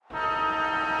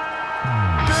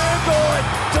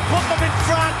put them in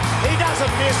front. He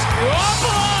doesn't miss.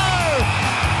 Oppo!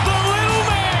 The little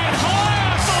man,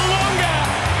 higher for longer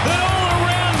than all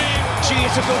around him. Gee,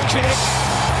 it's a good kick.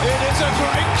 It is a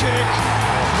great kick.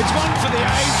 It's one for the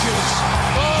ages.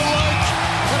 Oh, like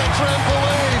for a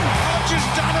trampoline. I've just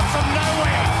done it from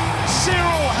nowhere.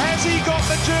 Cyril, has he got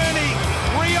the journey?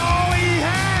 Rio, he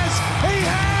has. He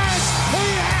has. He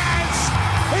has.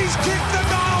 He's kicked the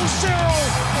goal, Cyril.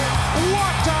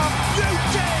 What a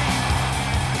beauty.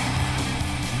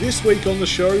 This week on the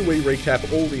show, we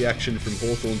recap all the action from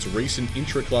Hawthorn's recent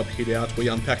intra-club hit-out. We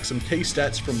unpack some key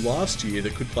stats from last year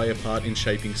that could play a part in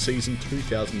shaping season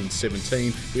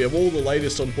 2017. We have all the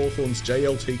latest on Hawthorn's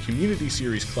JLT Community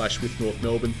Series clash with North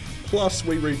Melbourne. Plus,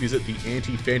 we revisit the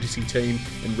anti-fantasy team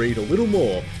and read a little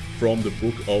more from the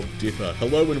Book of Dipper.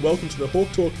 Hello and welcome to the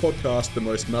Hawk Talk podcast, the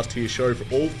most must-hear show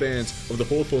for all fans of the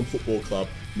Hawthorn Football Club.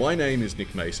 My name is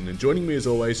Nick Mason, and joining me as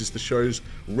always is the show's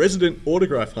resident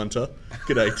autograph hunter.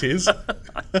 G'day, Tiz.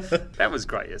 That was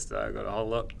great yesterday. I got a whole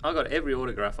lot. I got every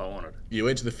autograph I wanted. You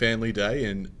went to the family day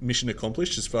and mission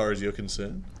accomplished as far as you're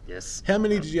concerned. Yes. How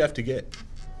many did you have to get?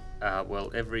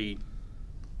 Well, every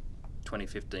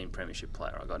 2015 Premiership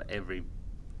player, I got every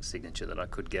signature that I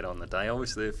could get on the day.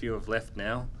 Obviously, a few have left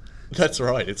now. That's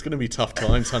right. It's going to be tough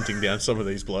times hunting down some of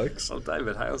these blokes. Well,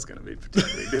 David Hale's going to be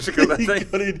particularly difficult, I think. You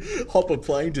got to hop a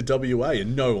plane to WA,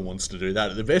 and no one wants to do that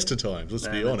at the best of times, let's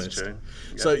be honest. That's true.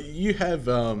 So you have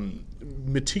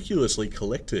meticulously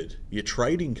collected your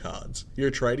trading cards. You're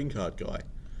a trading card guy.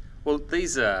 Well,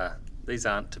 these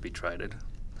aren't to be traded.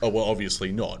 Oh, well,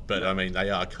 obviously not, but I mean, they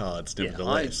are cards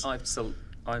nevertheless.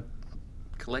 I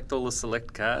collect all the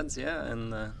select cards,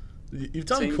 and You've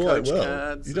done team quite coach well.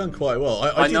 cards. You've done quite well.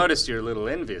 I noticed you're a little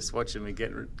envious watching me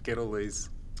get all these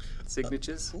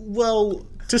signatures. Well,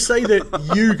 to say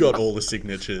that you got all the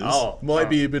signatures might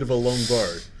be a bit of a long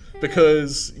bow,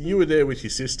 because you were there with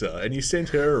your sister and you sent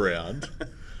her around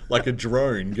like a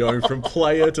drone going from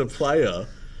player to player,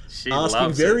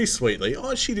 asking very sweetly.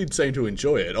 Oh, she did seem to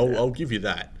enjoy it. I'll give you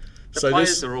that. The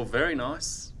players are all very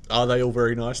nice. Are they all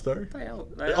very nice though?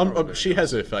 They are she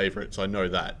has her favourites, I know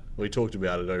that. We talked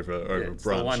about it over it's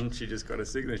brunch. The one she just got a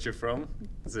signature from.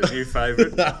 It's a new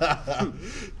favourite.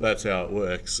 That's how it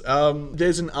works.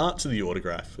 There's an art to the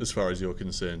autograph as far as you're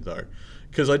concerned though.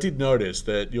 Because I did notice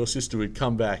that your sister would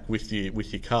come back with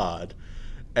your card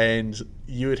and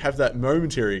you would have that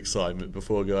momentary excitement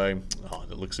before going, oh,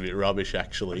 that looks a bit rubbish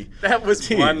actually. That was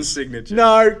one signature.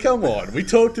 No, come on. We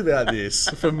talked about this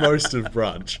for most of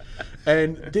brunch.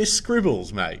 And they're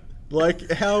scribbles, mate.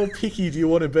 Like, how picky do you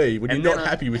want to be when you're not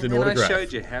happy with an autograph? I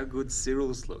showed you how good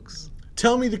Cyril's looks.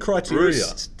 Tell me the criteria.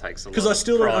 Bruce takes a lot because I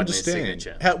still of don't pride understand.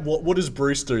 in his What does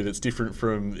Bruce do that's different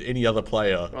from any other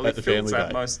player at the family day? He fills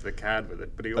up most of the card with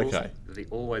it, but he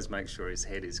always makes sure his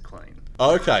head is clean.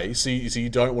 Okay, so you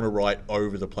don't want to write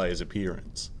over the player's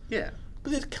appearance. Yeah.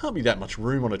 But there can't be that much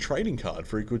room on a trading card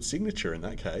for a good signature in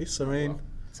that case. I mean... Well,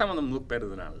 some of them look better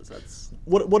than others. That's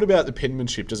What about the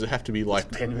penmanship? Does it have to be like...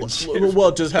 penmanship?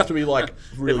 Well, does it have to be like...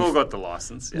 really? They've all got the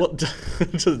licence. Yeah.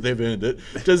 They've earned it.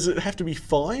 Does it have to be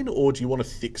fine, or do you want a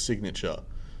thick signature?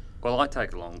 Well, I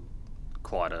take along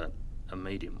quite a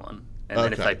medium one. And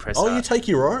then if they press you take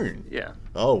your own? Yeah.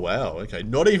 Oh, wow. Okay.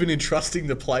 Not even entrusting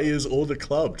the players or the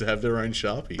club to have their own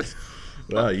Sharpies.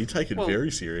 Wow, you take it very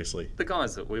seriously. The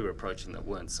guys that we were approaching that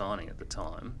weren't signing at the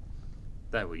time,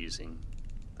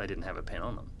 they didn't have a pen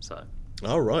on them. So.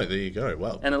 Oh, right. There you go.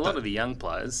 Well, and a lot of the young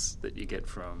players that you get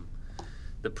from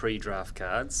the pre-draft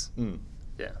cards,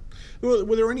 yeah.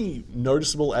 Were there any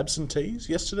noticeable absentees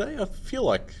yesterday? I feel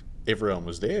like everyone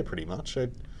was there pretty much.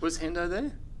 Was Hendo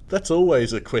there? That's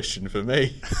always a question for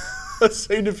me. I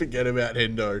seem to forget about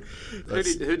Hendo.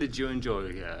 Who did you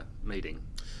enjoy meeting?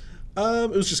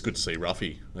 It was just good to see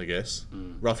Ruffy, I guess.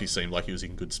 Ruffy seemed like he was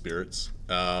in good spirits.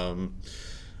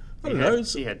 I don't know.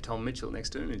 He had Tom Mitchell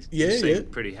next to him. He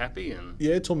seemed pretty happy.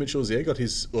 Yeah, Tom Mitchell was there. Got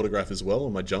his autograph as well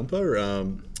on my jumper.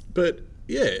 But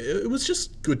yeah, it was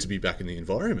just good to be back in the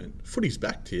environment. Footy's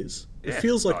back, Tiz. It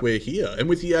feels like we're here. And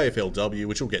with the AFLW,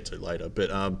 which we'll get to later, but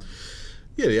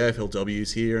yeah, the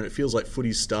AFLW's here, and it feels like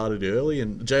footy's started early,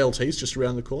 and JLT's just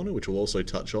around the corner, which we'll also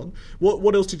touch on.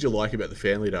 What else did you like about the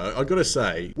Family Day? I've got to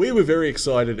say, we were very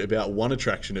excited about one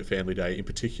attraction at Family Day in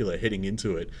particular, heading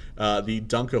into it, the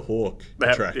Dunker Hawk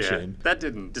attraction. Yeah, that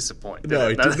didn't disappoint. No,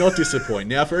 it did not disappoint.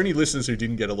 Now, for any listeners who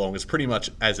didn't get along, it's pretty much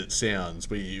as it sounds.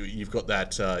 You've got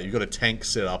that, you've got a tank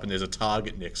set up, and there's a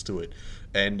target next to it.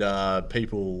 And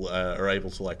people are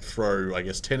able to like throw, I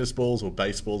guess, tennis balls or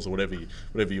baseballs or whatever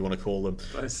you want to call them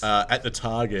at the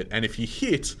target. And if you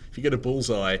get a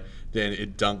bullseye, then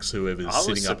it dunks whoever's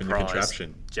sitting up in the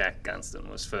contraption. Jack Gunston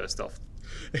was first off.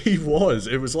 He was.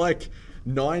 It was like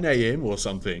 9 a.m. or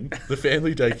something. The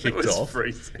family day kicked off.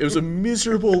 Freezing. It was a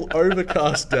miserable,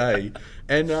 overcast day.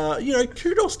 And,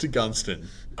 kudos to Gunston.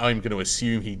 I'm going to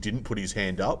assume he didn't put his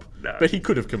hand up, but he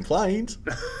could have complained.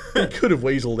 He could have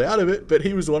weaseled out of it, but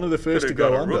he was one of the first to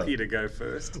go under. Rookie to go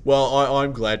first. Well,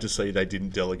 I'm glad to see they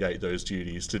didn't delegate those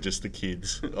duties to just the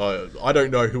kids. I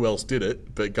don't know who else did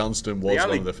it, but Gunston was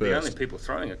one of the first. The only people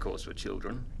throwing, of course, were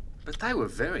children, but they were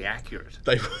very accurate.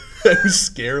 They were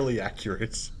scarily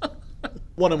accurate.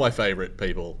 One of my favourite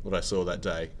people that I saw that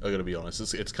day, I've got to be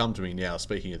honest, it's come to me now,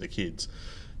 speaking of the kids,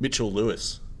 Mitchell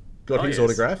Lewis. Got his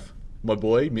autograph. My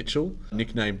boy, Mitchell,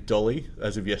 nicknamed Dolly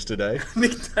as of yesterday.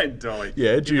 Nicknamed Dolly?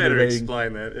 Yeah, you better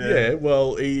explain that. Yeah,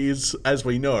 well, he is, as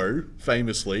we know,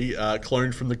 famously,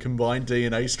 cloned from the combined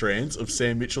DNA strands of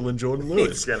Sam Mitchell and Jordan Lewis.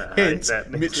 He's going to hate that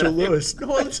nickname. Mitchell Lewis.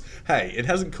 No, hey, it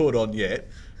hasn't caught on yet,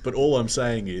 but all I'm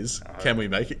saying is, can we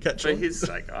make it catch on? For his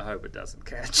sake, I hope it doesn't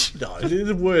catch. No,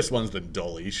 the worst ones than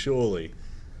Dolly, surely.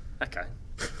 Okay.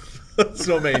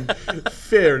 So, I mean,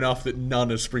 fair enough that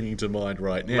none are springing to mind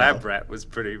right now. Lab Rat was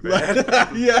pretty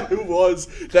bad. Yeah, it was.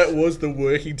 That was the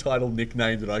working title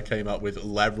nickname that I came up with,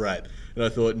 Lab Rat. And I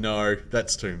thought, no,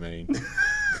 that's too mean.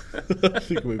 I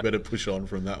think we better push on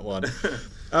from that one.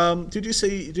 Did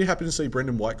you happen to see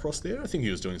Brendan Whitecross there? I think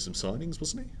he was doing some signings,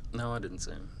 wasn't he? No, I didn't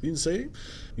see him. You didn't see him?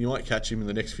 You might catch him in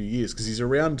the next few years because he's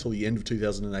around until the end of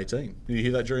 2018. Did you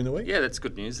hear that during the week? Yeah, that's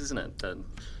good news, isn't it?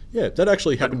 Yeah, that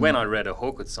actually happened. But when I read a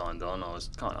Hawkett signed on, I was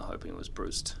kind of hoping it was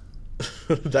Bruce.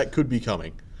 That could be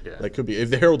coming. Yeah. That could be. If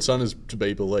the Herald Sun is to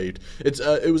be believed.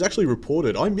 It was actually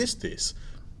reported. I missed this.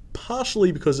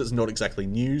 Partially because it's not exactly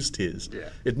news, Tiz. Yeah.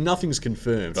 Nothing's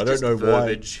confirmed. I don't know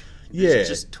verbiage. Why. Yeah. It's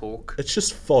just talk. It's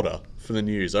just fodder for the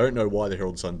news. I don't know why the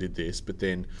Herald Sun did this, but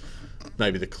then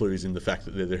maybe the clue's in the fact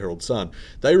that they're the Herald Sun.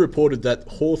 They reported that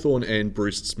Hawthorn and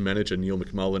Bruce's manager, Neil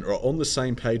McMullen, are on the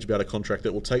same page about a contract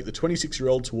that will take the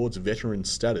 26-year-old towards veteran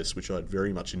status, which I'd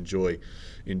very much enjoy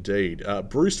indeed.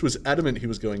 Bruce was adamant he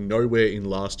was going nowhere in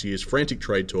last year's frantic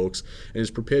trade talks and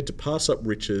is prepared to pass up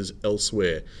riches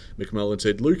elsewhere. McMullen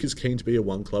said, Luke is keen to be a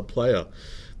one-club player.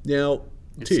 Now,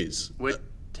 we're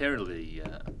terribly...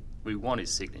 we want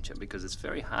his signature because it's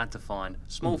very hard to find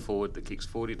small forward that kicks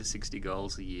 40 to 60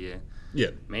 goals a year.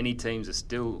 Yeah. Many teams are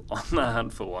still on the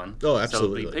hunt for one. Oh,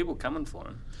 absolutely. So there'll be people coming for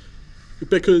him.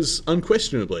 Because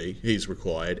unquestionably he's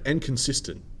required and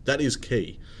consistent. That is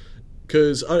key.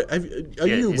 Because are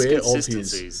you aware of his...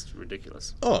 consistency is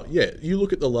ridiculous. Oh, yeah. You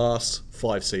look at the last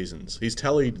 5 seasons. He's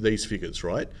tallied these figures,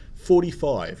 right?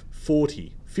 45,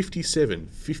 40, 57,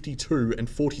 52 and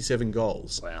 47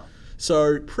 goals. Wow.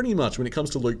 So pretty much when it comes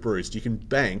to Luke Bruce, you can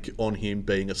bank on him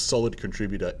being a solid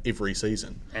contributor every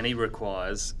season. And he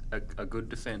requires a good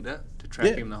defender to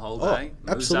track him the whole day.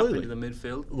 Moves absolutely. up into the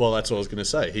midfield. Well, that's what I was going to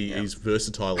say. He's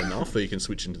versatile enough that he can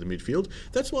switch into the midfield.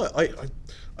 That's why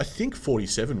I think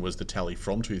 47 was the tally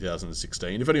from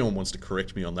 2016. If anyone wants to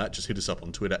correct me on that, just hit us up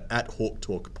on Twitter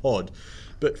 @HawkTalkPod.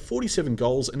 But 47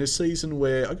 goals in a season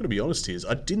where, I've got to be honest here,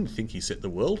 I didn't think he set the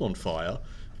world on fire.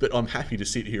 But I'm happy to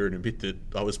sit here and admit that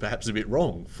I was perhaps a bit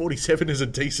wrong. 47 is a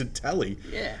decent tally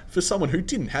for someone who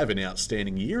didn't have an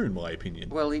outstanding year, in my opinion.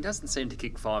 Well, he doesn't seem to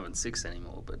kick 5 and 6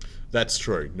 anymore, but that's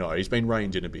true. No, he's been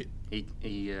reined in a bit.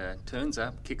 He turns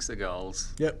up, kicks the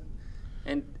goals. Yep.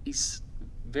 And he's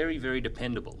very, very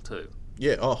dependable too.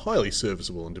 Yeah, highly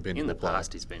serviceable and dependable. In the player.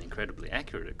 past, he's been incredibly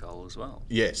accurate at goal as well.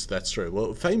 Yes, that's true.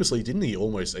 Well, famously, didn't he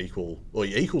almost equal... Well,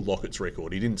 he equalled Lockett's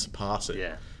record. He didn't surpass it.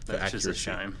 Yeah, for that's accuracy. just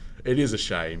a shame. It is a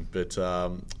shame, but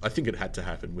I think it had to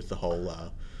happen with the whole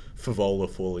Favola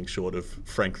falling short of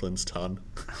Franklin's ton.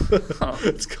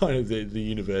 It's kind of the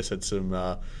universe had some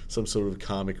sort of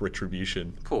karmic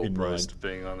retribution Poor in Bruce mind.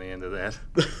 being on the end of that.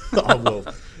 Oh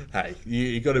well, hey,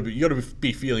 you got to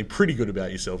be feeling pretty good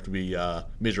about yourself to be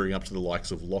measuring up to the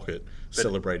likes of Lockett,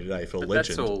 celebrated AFL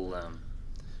legend. That's all.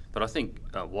 But I think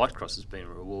Whitecross has been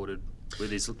rewarded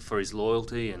for his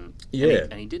loyalty and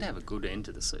he did have a good end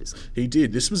to the season. He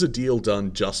did. This was a deal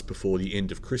done just before the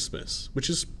end of Christmas, which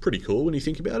is pretty cool when you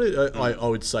think about it. I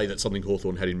would say that's something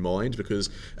Hawthorn had in mind because,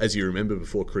 as you remember,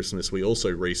 before Christmas we also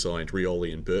re-signed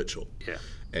Rioli and Birchall. Yeah.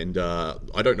 And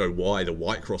I don't know why the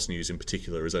Whitecross news in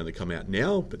particular has only come out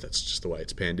now, but that's just the way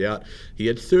it's panned out. He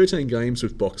had 13 games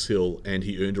with Box Hill and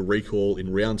he earned a recall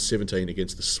in round 17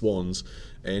 against the Swans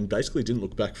and basically didn't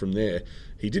look back from there.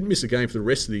 He didn't miss a game for the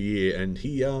rest of the year and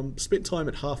he spent time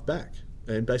at half-back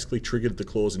and basically triggered the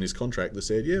clause in his contract that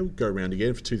said, we'll go around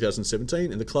again for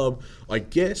 2017. And the club, I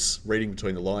guess, reading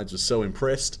between the lines, was so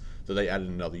impressed that they added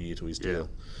another year to his deal.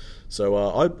 So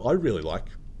I really like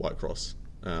Whitecross.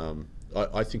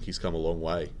 I think he's come a long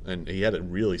way, and he had a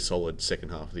really solid second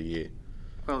half of the year.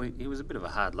 Well, he was a bit of a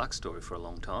hard luck story for a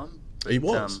long time. But, he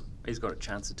was. he's got a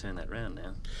chance to turn that round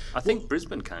now. I think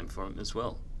Brisbane came for him as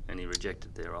well, and he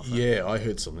rejected their offer. Yeah, I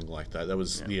heard something like that. That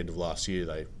was the end of last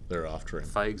year. They're after him.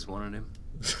 Fags wanted him.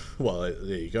 Well,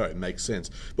 there you go. It makes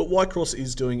sense. But Whitecross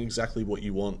is doing exactly what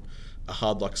you want a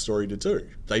hard luck story to do.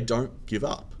 They don't give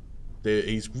up.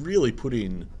 He's really put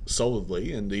in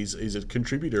solidly, and he's a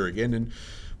contributor again. And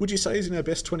would you say he's in our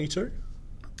best 22?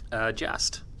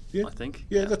 Just. Yeah. I think.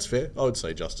 Yeah, that's fair. I would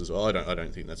say just as well. I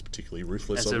don't think that's particularly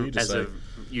ruthless of you to say. As a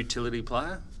utility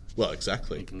player. Well,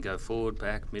 exactly. He can go forward,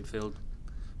 back, midfield.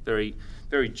 Very,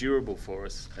 very durable for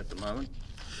us at the moment.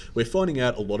 We're finding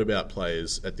out a lot about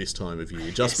players at this time of year,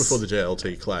 just before the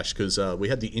JLT clash, because we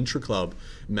had the intra-club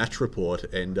match report,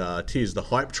 and the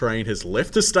hype train has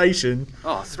left the station.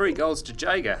 Oh, 3 goals to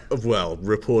Jaeger. Well,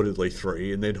 reportedly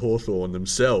 3, and then Hawthorn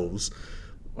themselves.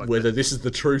 Whether this is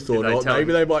the truth or not,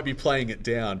 maybe they might be playing it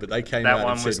down, but they came out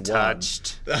and said that one was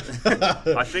touched.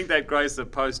 I think that graced the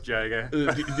post, Jaeger.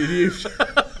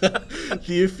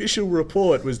 The official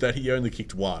report was that he only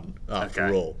kicked 1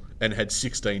 after all, and had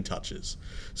 16 touches.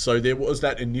 So there was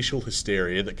that initial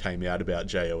hysteria that came out about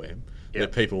JOM,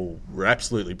 that people were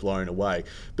absolutely blown away.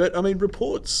 But, I mean,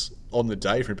 reports on the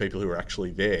day from people who were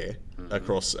actually there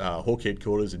across Hawk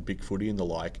headquarters and Big Footy and the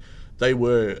like, they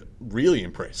were really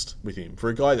impressed with him. For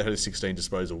a guy that had a 16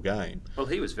 disposal game. Well,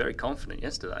 he was very confident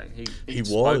yesterday. He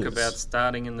spoke about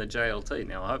starting in the JLT.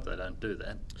 Now, I hope they don't do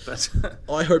that. But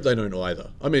I hope they don't either.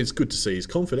 I mean, it's good to see he's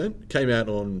confident. Came out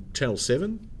on Channel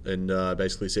 7 and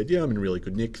basically said, yeah, I'm in really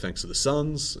good nick thanks to the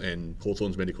Suns, and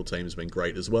Hawthorn's medical team has been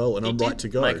great as well, and I'm right to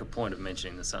go. Make a point of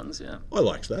mentioning the Suns, yeah. I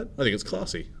liked that. I think it's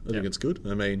classy. I think it's good.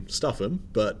 I mean, stuff them,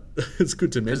 but it's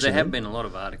good to mention because there have been a lot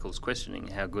of articles questioning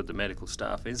how good the medical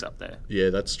staff is up there. Yeah,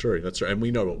 that's true. That's right. And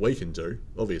we know what we can do,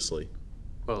 obviously.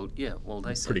 Well, yeah. Well,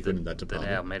 they said pretty good in that department.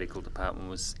 That our medical department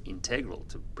was integral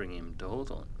to bring him to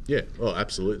Hawthorn. Yeah, oh,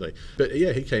 absolutely. But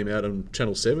yeah, he came out on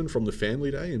Channel 7 from the Family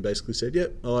Day and basically said, yeah,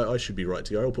 I should be right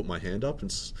to go. I'll put my hand up.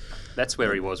 And that's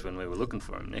where he was when we were looking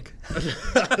for him, Nick.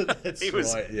 That's he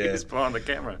was, right, yeah. He was behind the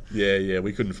camera. Yeah,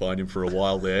 we couldn't find him for a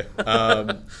while there.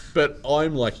 But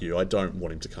I'm like you. I don't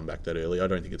want him to come back that early. I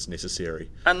don't think it's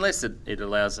necessary. Unless it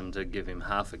allows them to give him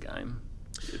half a game.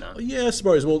 You know. Yeah, I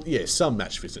suppose. Well, yeah, some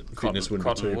match fitness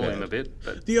wouldn't be too bad. Him a bit,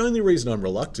 but the only reason I'm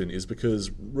reluctant is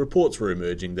because reports were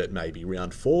emerging that maybe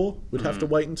round 4 would have to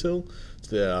wait until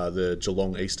the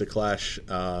Geelong Easter clash.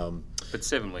 But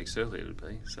 7 weeks earlier it would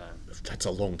be. So that's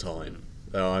a long time.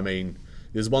 I mean,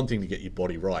 there's one thing to get your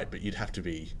body right, but you'd have to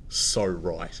be so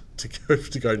right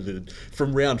to go to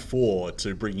from round 4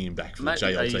 to bringing him back from the JLT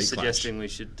clash. Are you suggesting we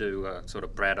should do a sort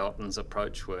of Brad Otten's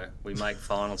approach where we make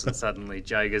finals and suddenly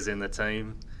Jaeger's in the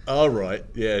team? Oh, right.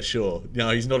 Yeah, sure.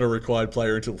 No, he's not a required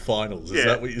player until finals. Is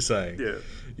that what you're saying? Yeah.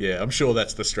 Yeah, I'm sure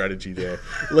that's the strategy there.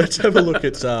 Let's have a look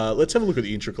at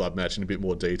the intra-club match in a bit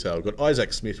more detail. We've got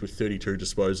Isaac Smith with 32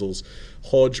 disposals.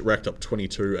 Hodge racked up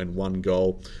 22 and 1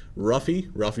 goal.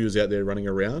 Ruffy was out there running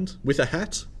around with a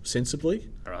hat, sensibly.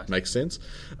 All right. Makes sense.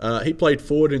 He played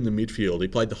forward in the midfield. He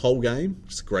played the whole game.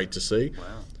 It's great to see.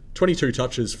 Wow. 22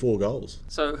 touches, 4 goals.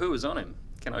 So who was on him?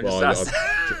 Can I just ask?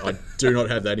 I do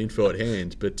not have that info at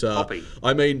hand, but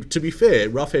I mean, to be fair,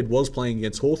 Roughhead was playing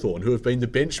against Hawthorn, who have been the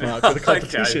benchmark for the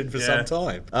competition for some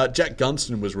time. Jack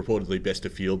Gunston was reportedly best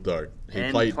of field, though.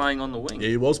 Playing on the wing.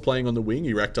 He was playing on the wing.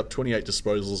 He racked up 28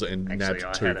 disposals and nabbed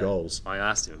 2 goals. I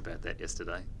asked him about that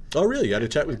yesterday. Oh, really? You had a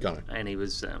chat with Gunner? And he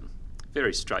was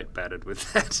very straight-battered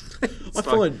with that. I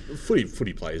find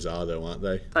footy players are, though, aren't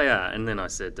they? They are. And then I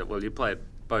said that, well, you play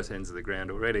both ends of the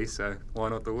ground already, so why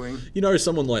not the wing? You know,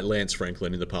 someone like Lance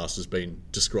Franklin in the past has been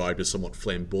described as somewhat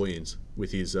flamboyant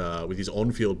with his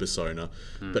on-field persona,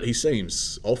 but he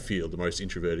seems off-field the most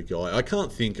introverted guy. I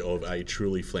can't think of a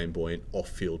truly flamboyant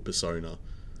off-field persona.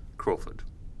 Crawford.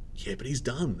 Yeah, but he's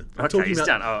done. He's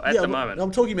done. Oh, at the moment.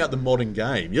 I'm talking about the modern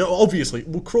game. You know, obviously,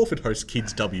 Crawford hosts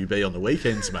Kids WB on the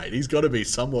weekends, mate. He's got to be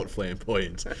somewhat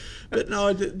flamboyant. But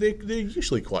no, they're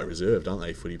usually quite reserved, aren't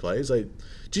they, footy players?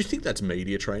 Do you think that's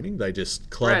media training? They just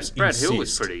clubs Brad insist. Hill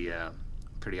was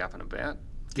pretty up and about.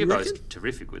 Gibbo's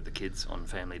terrific with the kids on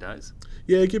family days.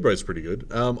 Yeah, Gibbo's pretty good.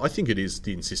 I think it is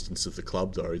the insistence of the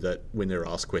club, though, that when they're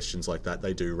asked questions like that,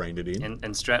 they do rein it in.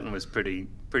 And Stratton was pretty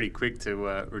quick to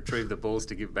retrieve the balls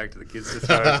to give back to the kids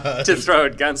to throw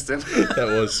at Gunston.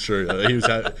 That was true.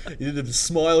 He had a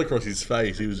smile across his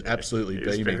face. He was absolutely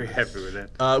beaming. He was very happy with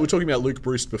that. We're talking about Luke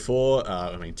Bruce before.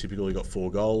 Typically got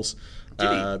 4 goals.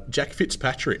 Jack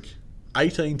Fitzpatrick,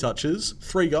 18 touches,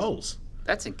 3 goals.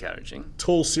 That's encouraging.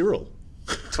 Tall Cyril.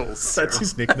 That's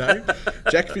his nickname.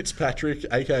 Jack Fitzpatrick,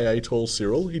 a.k.a. Tall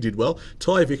Cyril. He did well.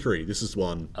 Ty Vickery, this is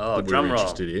one that we're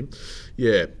interested in.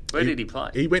 Yeah. Where did he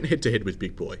play? He went head-to-head with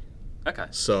Big Boy. Okay.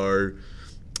 So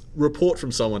report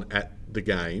from someone at the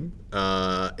game,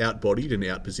 outbodied and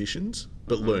outpositioned,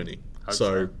 but learning.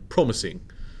 So promising.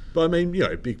 But I mean,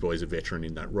 Big Boy's a veteran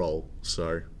in that role.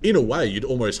 So in a way, you'd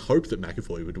almost hope that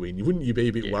McAvoy would win. Wouldn't you be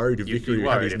a bit worried if Vickery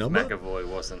had his number? McAvoy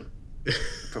wasn't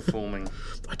performing.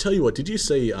 I tell you what, did you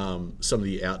see some of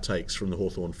the outtakes from the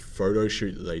Hawthorn photo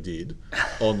shoot that they did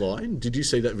online? Did you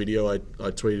see that video I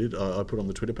tweeted, I put on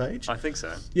the Twitter page? I think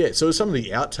so. Yeah, so some of the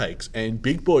outtakes, and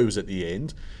Big Boy was at the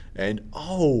end, and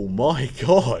oh my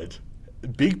God,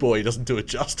 Big Boy doesn't do it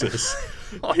justice.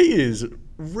 He is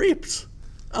ripped.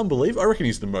 Unbelievable. I reckon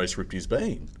he's the most ripped he's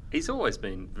been. He's always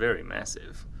been very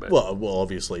massive. But well,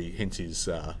 obviously, hence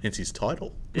his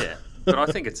title. Yeah, but I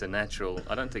think it's a natural.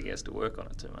 I don't think he has to work on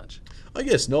it too much. I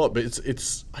guess not, but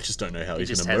it's. I just don't know how he's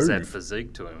going to move. He just has that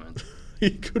physique to him.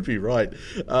 He could be right.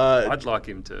 I'd like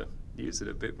him to use it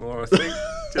a bit more, I think.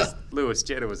 Just Lewis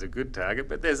Jetta was a good target,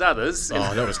 but there's others.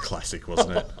 Oh, that was classic,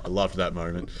 wasn't it? I loved that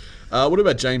moment. What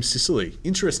about James Sicily?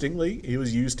 Interestingly, he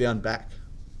was used down back.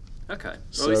 Okay.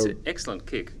 Well, he's an excellent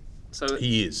kick. So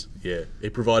he is, yeah. He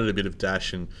provided a bit of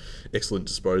dash and excellent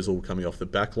disposal coming off the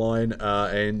back line.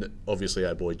 And obviously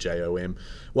our boy JOM.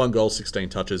 1 goal, 16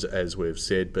 touches, as we've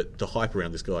said. But the hype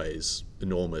around this guy is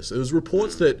enormous. There was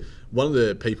reports that one of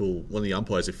the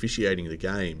umpires officiating the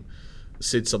game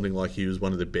said something like he was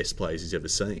one of the best players he's ever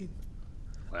seen.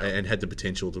 Wow. And had the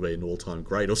potential to be an all-time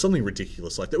great or something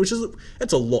ridiculous like that,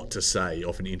 that's a lot to say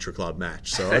off an intra-club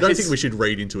match. So I don't think we should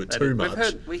read into it too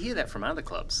much. We hear that from other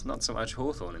clubs, not so much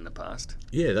Hawthorn in the past.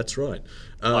 Yeah, that's right.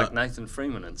 Like Nathan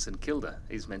Freeman at St Kilda.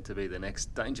 He's meant to be the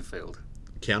next Dangerfield.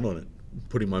 Count on it.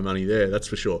 Putting my money there, that's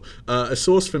for sure. A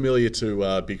source familiar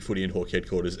to Big Footy and Hawk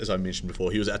headquarters, as I mentioned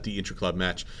before, he was at the intra-club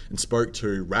match and spoke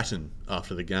to Ratton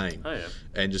after the game. Oh, yeah.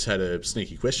 And just had a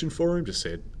sneaky question for him, just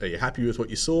said, are you happy with what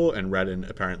you saw? And Ratton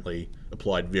apparently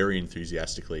applied very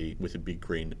enthusiastically with a big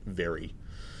grin, very.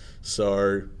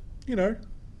 So,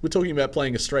 we're talking about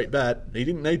playing a straight bat. He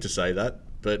didn't need to say that,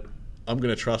 but I'm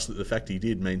going to trust that the fact he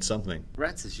did means something.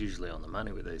 Rats is usually on the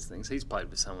money with these things. He's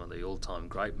played with some of the all-time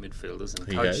great midfielders and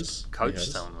coached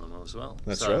some of them as well.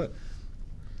 That's right.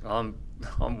 I'm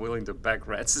willing to back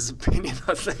Rats' opinion,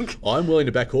 I think. I'm willing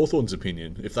to back Hawthorn's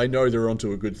opinion. If they know they're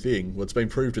onto a good thing, well, it's been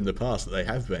proved in the past that they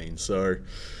have been. So,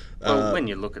 when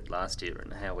you look at last year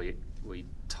and how we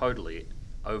totally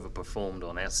overperformed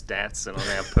on our stats and on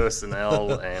our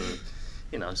personnel and...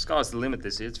 sky's the limit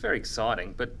this year. It's very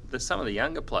exciting, but there's some of the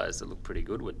younger players that look pretty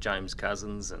good with James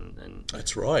Cousins and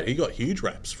that's right. He got huge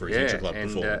raps for his intra-club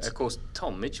performance. Of course,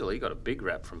 Tom Mitchell, he got a big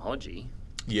rap from Hodgie.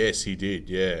 Yes, he did,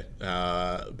 yeah.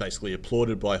 Basically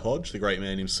applauded by Hodge, the great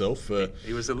man himself, for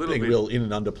he was a real in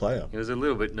and under player. He was a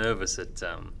little bit nervous at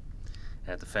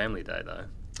the family day, though.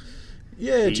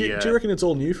 Yeah, do you reckon it's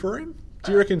all new for him?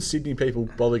 Do you reckon Sydney people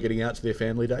bother getting out to their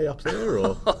family day up there,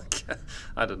 or?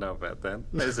 I don't know about that.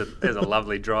 There's a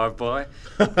lovely drive-by.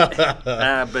 But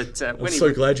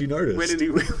I'm glad you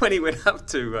noticed. When he went up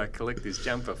to collect his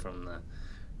jumper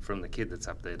from the kid that's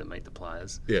up there to meet the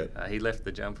players, he left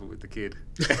the jumper with the kid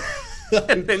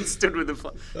and then stood with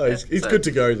the. He's good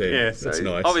to go there. Yeah, that's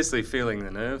nice. Obviously feeling the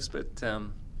nerves, but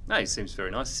no, he seems very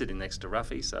nice. Sitting next to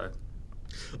Ruffy, so.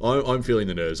 I'm feeling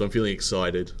the nerves. I'm feeling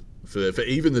excited. For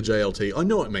even the JLT, I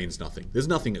know it means nothing. There's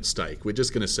nothing at stake. We're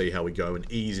just going to see how we go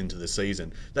and ease into the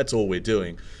season. That's all we're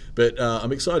doing. But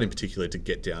I'm excited in particular to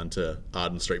get down to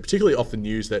Arden Street, particularly off the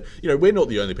news that, we're not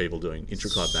the only people doing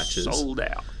intra-club matches. Sold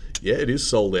out. Yeah, it is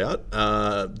sold out.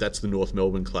 That's the North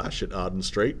Melbourne clash at Arden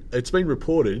Street. It's been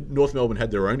reported North Melbourne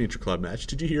had their own intra-club match.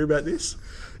 Did you hear about this?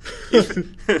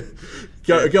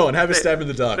 Go on, have a stab in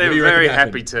the dark. They're a very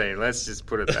happy team, let's just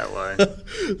put it that way.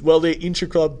 Well, their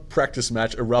intra-club practice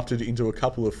match erupted into a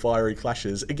couple of fiery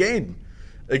clashes. Again,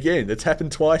 that's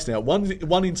happened twice now.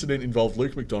 One incident involved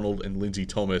Luke McDonald and Lindsay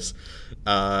Thomas.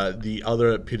 The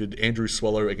other pitted Andrew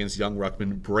Swallow against young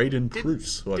ruckman Braden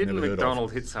Pruce, who I've never heard of. Didn't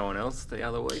McDonald hit someone else the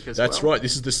other week as That's right.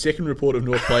 This is the second report of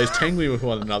North players tangling with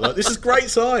one another. This is great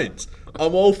signs.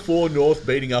 I'm all for North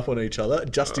beating up on each other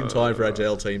just in time for our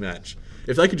JLT match.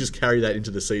 If they could just carry that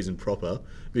into the season proper,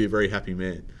 be a very happy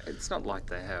man. It's not like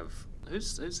they have...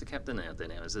 Who's the captain out there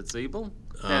now? Is it Zeeble?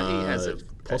 Now, he has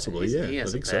possibly, he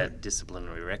has a bad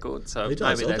disciplinary record. So he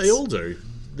does. Maybe they all do.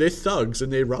 They're thugs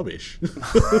and they're rubbish.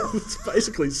 It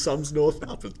basically sums North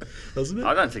up, doesn't it?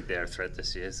 I don't think they're a threat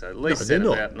this year. So at least said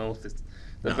about North,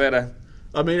 the better.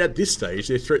 I mean, at this stage,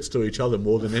 they're threats to each other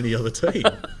more than any other team.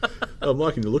 I'm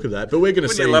liking the look of that. But we're going to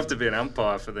Wouldn't see. you love to be an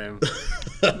umpire for them?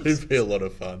 It'd be a lot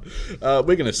of fun. We're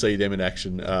going to see them in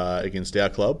action against our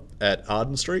club at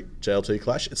Arden Street, JLT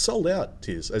Clash. It's sold out,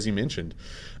 Tiz, as you mentioned.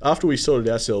 After we sorted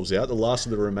ourselves out, the last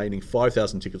of the remaining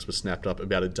 5,000 tickets were snapped up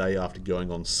about a day after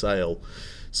going on sale.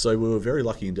 So we were very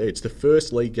lucky indeed. It's the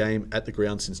first league game at the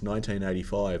ground since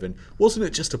 1985, and wasn't it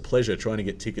just a pleasure trying to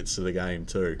get tickets to the game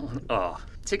too? Oh,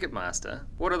 Ticketmaster,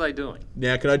 what are they doing?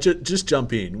 Now, can I just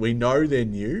jump in? We know they're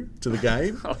new to the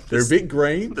game. They're a bit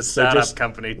green. The so startup just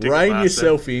company, rein Ticketmaster.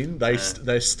 yourself in.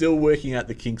 They're still working out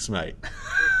the kinks, mate.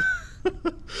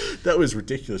 That was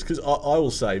ridiculous, because I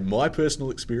will say my personal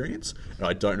experience, and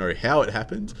I don't know how it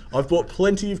happened, I've bought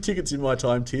plenty of tickets in my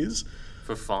time, Tiz.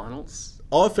 For finals?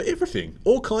 Oh, for everything.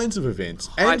 All kinds of events.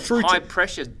 High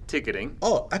pressure ticketing.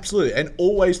 Oh, absolutely. And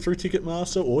always through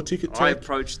Ticketmaster or TicketTech. I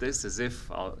approached this as if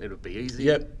it'll be easy.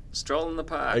 Yep. Stroll in the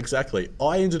park. Exactly.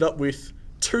 I ended up with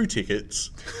 2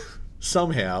 tickets.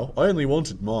 Somehow. I only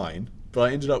wanted mine, but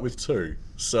I ended up with 2.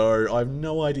 So I have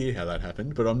no idea how that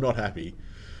happened, but I'm not happy.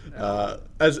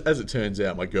 As it turns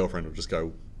out, my girlfriend will just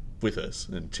go with us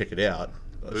and check it out.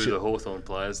 The Hawthorn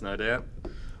players, no doubt.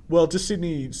 Well, do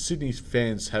Sydney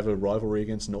fans have a rivalry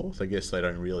against North? I guess they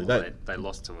don't really. Well, they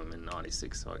lost to them in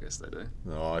 '96, so I guess they do.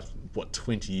 Oh,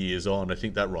 20 years on? I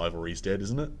think that rivalry's dead,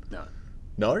 isn't it? No.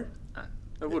 No?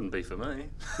 It wouldn't be for me.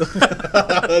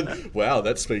 Wow,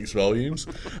 that speaks volumes.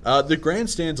 The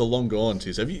grandstands are long gone,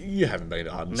 Tiz. You haven't been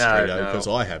to Arden Street, No. because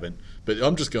I haven't. But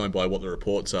I'm just going by what the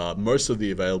reports are. Most of the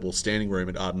available standing room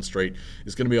at Arden Street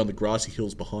is going to be on the grassy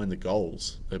hills behind the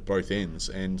goals at both ends,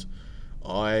 and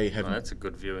I have. Oh, that's a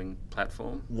good viewing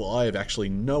platform. Well, I have actually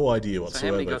no idea So whatsoever.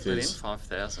 how many got if that in? there's-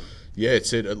 5,000. Yeah, it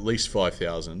said at least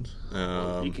 5,000.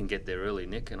 Well, you can get there early,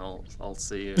 Nick, and I'll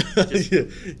see you. Just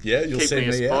yeah, you'll keep send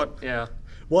me a me spot. out. Yeah.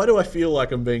 Why do I feel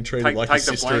like I'm being treated like a Take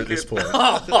the sister at this blanket.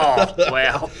 point? Oh,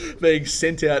 wow. Being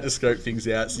sent out to scope things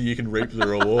out so you can reap the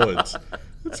rewards.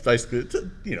 That's basically,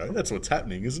 that's what's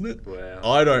happening, isn't it? Wow.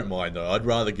 I don't mind though. I'd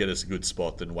rather get us a good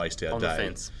spot than waste our On day. the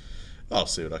fence. I'll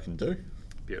see what I can do.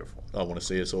 Beautiful. I want to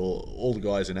see us all the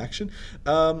guys in action.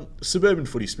 Suburban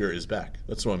footy spirit is back.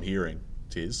 That's what I'm hearing,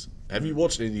 Tiz. Have you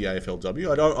watched any of the AFLW?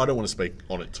 I don't want to speak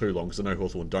on it too long because I know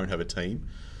Hawthorn don't have a team.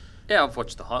 Yeah, I've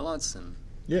watched the highlights and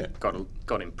Yeah.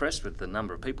 got impressed with the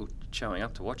number of people showing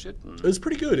up to watch it. And It was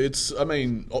pretty good.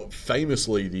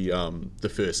 Famously the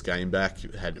first game back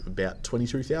had about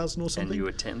 22,000 or something. and you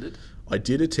attended, I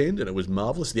did attend, and it was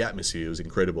marvellous. The atmosphere was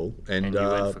incredible. And and you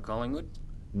went for Collingwood.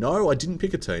 no, I didn't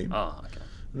pick a team. Oh, okay.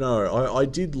 No, I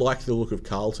did like the look of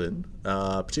Carlton,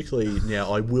 particularly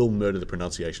now I will murder the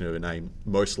pronunciation of her name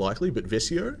most likely, but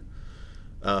Vesio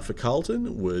for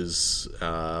Carlton was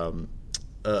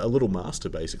a little master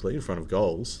basically in front of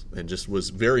goals and just was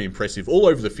very impressive all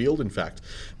over the field in fact.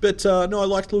 But no, I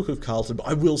liked the look of Carlton, but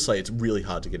I will say it's really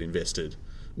hard to get invested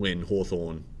when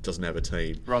Hawthorn doesn't have a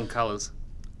team. Wrong colours.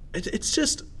 It's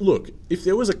just, look, if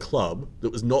there was a club that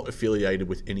was not affiliated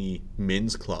with any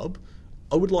men's club,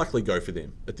 I would likely go for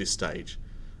them at this stage.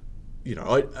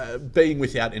 Being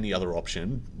without any other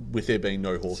option, with there being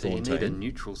no So Hawthorn you team. need a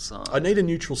neutral side. I need a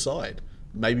neutral side.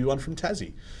 Maybe one from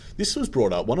Tassie. This was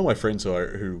brought up. One of my friends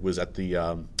who was at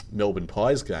the Melbourne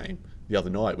Pies game the other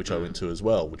night, which I went to as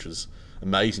well, which was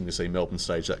amazing to see Melbourne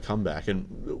stage that comeback. And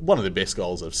one of the best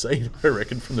goals I've seen, I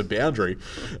reckon, from the boundary.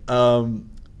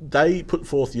 They put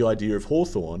forth the idea of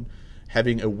Hawthorn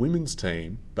having a women's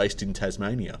team based in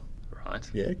Tasmania. Right.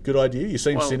 Yeah, good idea. You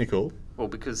seem Well- cynical. Well,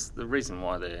 because the reason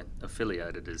why they're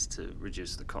affiliated is to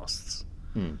reduce the costs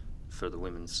for the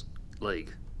women's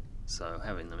league. So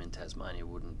having them in Tasmania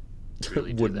wouldn't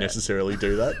really do Wouldn't that. necessarily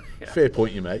do that. Yeah. Fair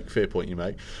point you make.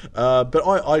 But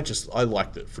I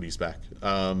like that footy's back.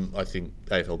 I think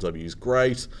AFLW is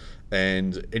great,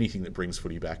 and anything that brings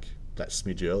footy back that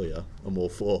smidge earlier, I'm all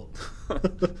for.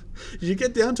 You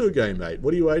get down to a game, mate.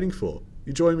 What are you waiting for?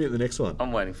 You join me at the next one.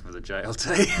 I'm waiting for the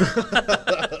JLT.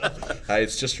 Hey,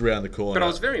 it's just around the corner. But I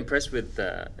was very impressed with,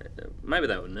 maybe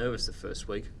they were nervous the first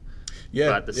week. yeah,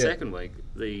 But the yeah. second week,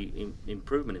 the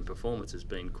improvement in performance has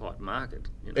been quite marked.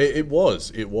 It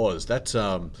was.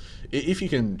 That if you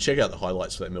can check out the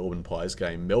highlights for that Melbourne Pies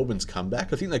game, Melbourne's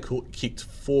comeback. I think they kicked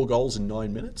 4 goals in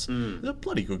 9 minutes. They're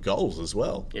bloody good goals as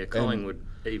well. Yeah, And Collingwood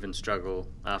even struggle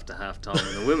after half-time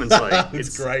in the women's league.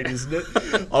 it's great, isn't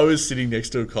it? I was sitting next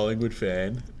to a Collingwood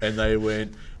fan, and they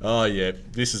went, "Oh yeah,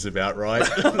 this is about right."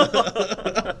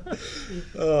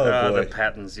 Oh boy! The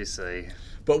patterns you see.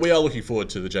 But we are looking forward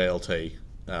to the JLT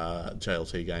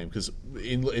game because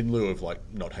in lieu of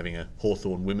not having a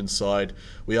Hawthorn women's side,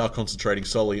 we are concentrating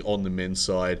solely on the men's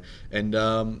side. And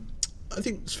I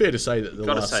think it's fair to say that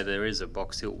Got to say there is a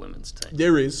Box Hill women's team.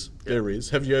 There is.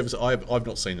 Have you ever? I've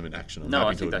not seen them in action. No,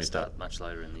 I think they start much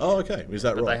later in the year. Oh, okay. Is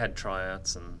that right? But they had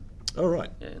tryouts and. Oh, right.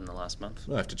 Yeah, in the last month.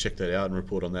 I'll have to check that out and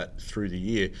report on that through the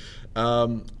year.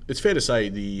 It's fair to say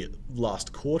the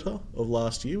last quarter of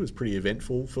last year was pretty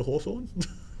eventful for Hawthorn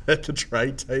at the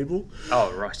trade table.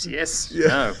 Oh, right, yes.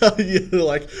 Yeah. No. You're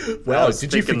like, wow,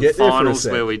 did you forget finals there for a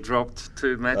sec? where we dropped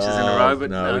 2 matches in a row, but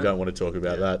no, we don't want to talk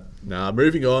about that. Nah,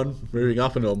 moving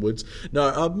up and onwards.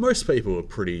 No, most people are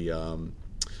pretty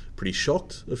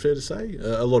shocked, fair to say.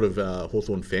 A lot of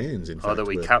Hawthorn fans, in fact. That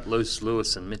we cut loose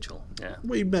Lewis and Mitchell, yeah.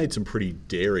 We made some pretty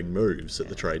daring moves at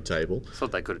the trade table. I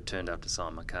thought they could have turned up to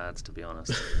sign my cards, to be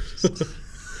honest.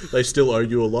 They still owe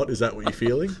you a lot, is that what you're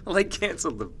feeling? Well, they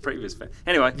cancelled the previous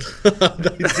Anyway.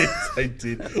 They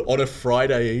did. On a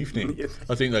Friday evening. Yeah.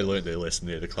 I think they learned their lesson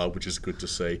there at the club, which is good to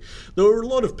see. There were a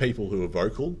lot of people who were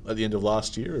vocal at the end of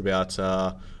last year about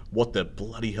what the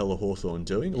bloody hell are Hawthorn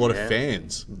doing. A lot of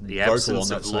fans vocal on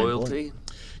that same loyalty.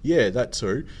 point. Yeah, that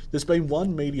too. There's been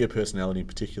one media personality in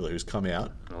particular who's come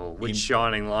out. Oh, which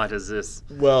shining light is this?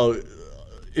 Well,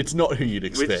 it's not who you'd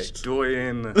expect. Which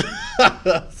doyen?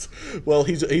 Well,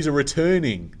 he's a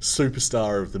returning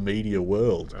superstar of the media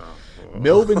world.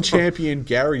 Melbourne champion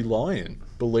Gary Lyon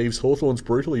believes Hawthorn's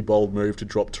brutally bold move to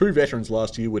drop 2 veterans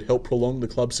last year would help prolong the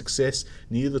club's success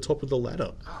near the top of the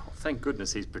ladder. Oh, thank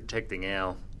goodness he's protecting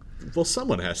our... Well,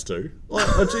 someone has to.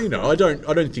 I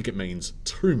don't think it means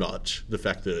too much, the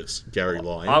fact that it's Gary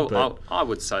Lyon. I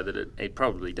would say that it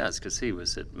probably does, because he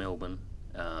was at Melbourne,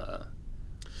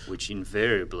 which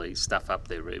invariably stuff up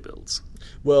their rebuilds.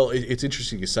 Well, it's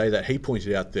interesting you say that. He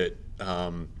pointed out that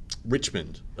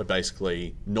Richmond are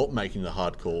basically not making the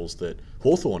hard calls that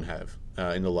Hawthorn have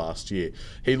in the last year.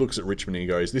 He looks at Richmond and he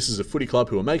goes, this is a footy club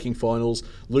who are making finals,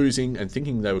 losing and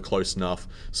thinking they were close enough,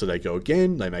 so they go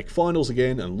again, they make finals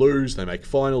again and lose, they make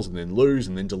finals and then lose,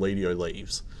 and then Deledio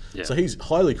leaves. Yeah. So he's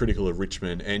highly critical of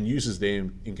Richmond and uses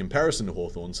them in comparison to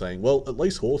Hawthorn, saying, well, at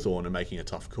least Hawthorn are making a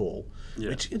tough call. Yeah.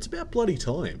 Which, it's about bloody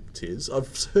time, Tiz.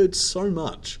 I've heard so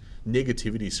much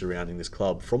negativity surrounding this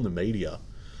club from the media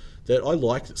that I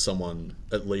like that someone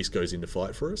at least goes in to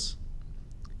fight for us.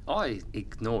 I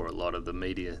ignore a lot of the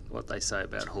media, what they say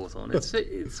about Hawthorn.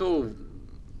 It's all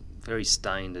very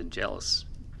stained and jealous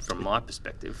from my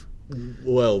perspective.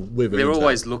 Well, they're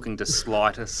always looking to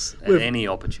slight us at any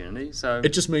opportunity. So it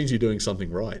just means you're doing something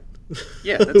right.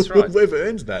 Yeah, that's right. We've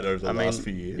earned that over the last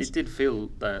few years. It did feel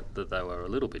that they were a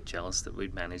little bit jealous that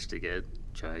we'd managed to get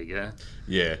Jager,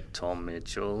 Tom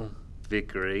Mitchell,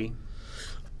 Vickery.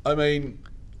 I mean,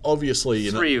 obviously,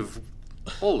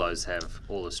 all those have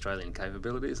all Australian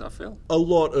capabilities, I feel. A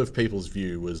lot of people's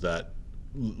view was that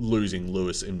losing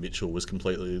Lewis and Mitchell was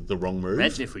completely the wrong move.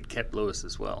 Imagine if we'd kept Lewis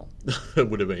as well. It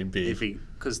would have been big.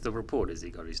 Because the report is he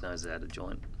got his nose out of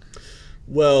joint.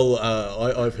 Well,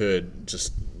 I've heard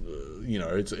just...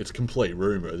 it's complete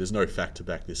rumour. There's no fact to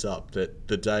back this up. That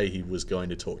the day he was going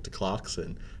to talk to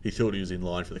Clarkson, he thought he was in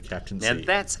line for the captaincy. Now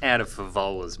that's out of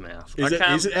Favola's mouth.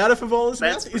 Is it out of Favola's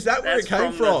mouth? Is that where it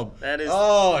came from?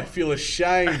 Oh, I feel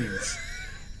ashamed.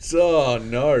 Oh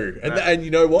no! And you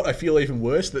know what? I feel even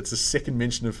worse. That's the second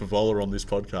mention of Favola on this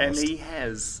podcast.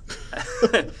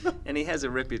 And he has a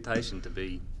reputation to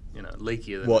be,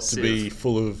 leakier than what, to be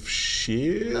full of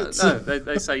shit? No,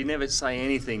 they say you never say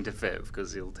anything to Fev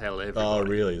because he'll tell everybody. Oh,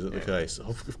 really? Is that the case?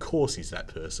 Of course he's that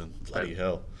person. Bloody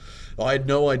hell. I had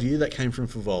no idea that came from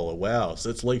Favola. Wow. So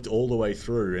it's leaked all the way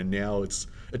through and now it's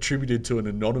attributed to an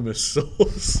anonymous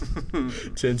source.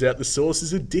 Turns out the source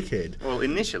is a dickhead. Well,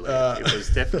 initially it was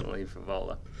definitely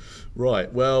Favola.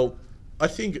 Right. Well, I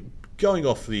think... Going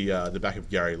off the back of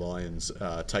Gary Lyon's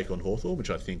take on Hawthorn, which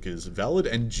I think is valid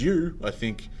and due, I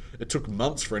think it took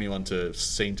months for anyone to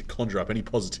seem to conjure up any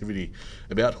positivity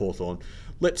about Hawthorn.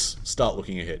 Let's start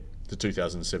looking ahead to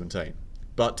 2017.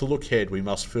 But to look ahead, we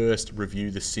must first review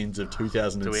the sins of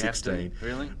 2016. Do we have to?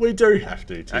 Really? We do have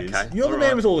to, Tiz. Okay, You're the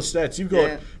man with all the stats. You've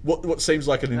got what seems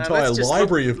like an entire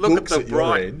library of books at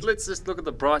your end. Let's just look at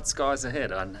the bright skies ahead.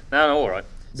 No, all right.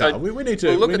 So we need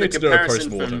to look at the do a comparison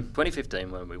post-mortem. from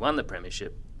 2015 when we won the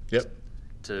premiership. Yep.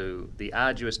 To the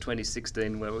arduous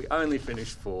 2016 where we only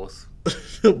finished 4th.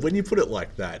 When you put it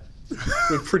like that,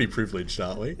 we're pretty privileged,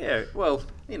 aren't we? Yeah. Well,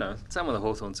 some of the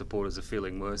Hawthorn supporters are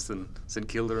feeling worse than St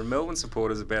Kilda and Melbourne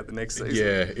supporters about the next season.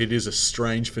 Yeah, it is a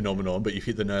strange phenomenon, but you've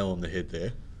hit the nail on the head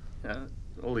there.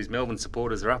 All these Melbourne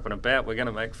supporters are up and about. We're going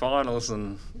to make finals,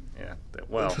 and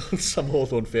some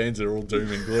Hawthorn fans are all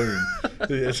doom and gloom.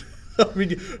 I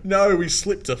mean, no, we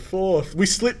slipped to 4th. We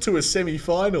slipped to a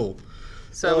semi-final.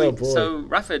 So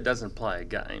Roughhead doesn't play a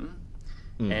game,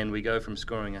 and we go from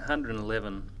scoring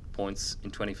 111 points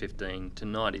in 2015 to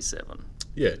 97.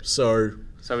 Yeah, so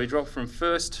we dropped from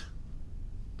first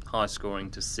high scoring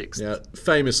to sixth. now,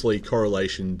 famously,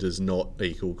 correlation does not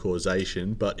equal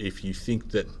causation, but if you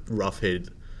think that Roughhead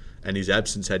and his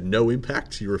absence had no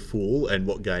impact, you're a fool, and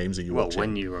what games are you watching? Well,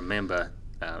 when you remember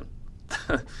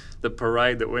the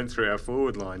parade that went through our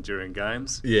forward line during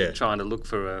games, trying to look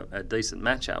for a decent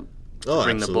matchup to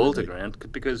bring the ball to ground,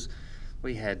 because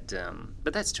we had...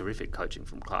 but that's terrific coaching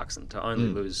from Clarkson to only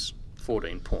lose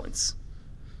 14 points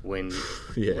when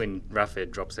Roughhead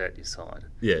drops out your side.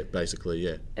 Yeah, basically,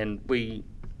 yeah. And we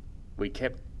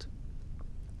kept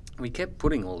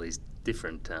putting all these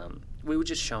different... we were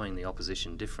just showing the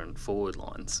opposition different forward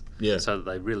lines so that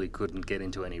they really couldn't get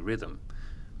into any rhythm.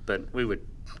 But we were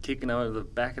kicking over the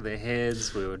back of their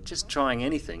heads. We were just trying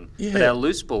anything. Yeah. But our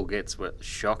loose ball gets were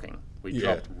shocking. We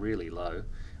dropped really low,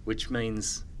 which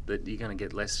means that you're going to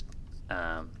get less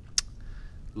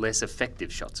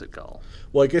effective shots at goal.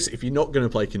 Well, I guess if you're not going to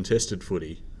play contested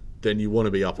footy, then you want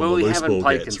to be up on the loose ball gets, right? Well, we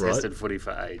haven't played contested footy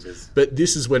for ages. But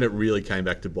this is when it really came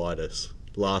back to bite us.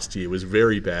 Last year was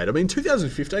very bad. I mean,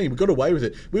 2015, we got away with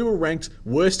it. We were ranked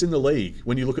worst in the league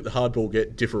when you look at the hardball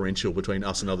get differential between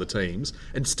us and other teams,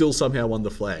 and still somehow won the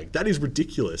flag. That is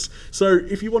ridiculous. So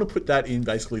if you want to put that in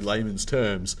basically layman's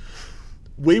terms,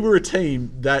 we were a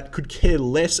team that could care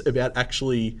less about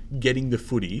actually getting the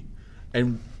footy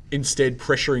and instead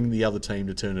pressuring the other team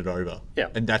to turn it over. Yeah.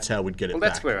 And that's how we'd get it back. Well,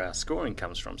 that's where our scoring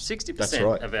comes from.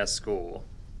 60% of our score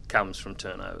comes from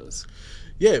turnovers.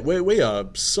 Yeah, we are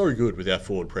so good with our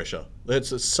forward pressure.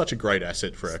 That's such a great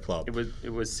asset for our club.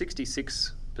 It was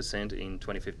 66% in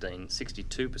 2015,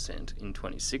 62% in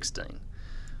 2016,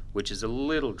 which is a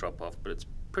little drop off, but it's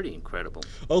pretty incredible.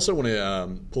 I also want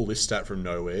to pull this stat from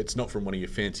nowhere. It's not from one of your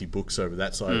fancy books over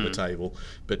that side of the table,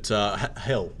 but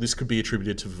hell, this could be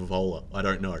attributed to Vivola. I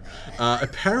don't know.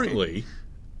 Apparently,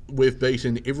 we've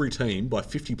beaten every team by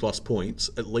 50 plus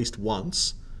points at least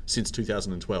once since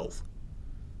 2012.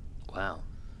 Wow.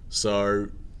 So,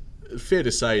 fair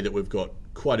to say that we've got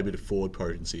quite a bit of forward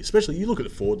potency. Especially, you look at the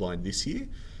forward line this year,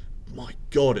 my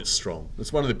God, it's strong.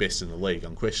 It's one of the best in the league,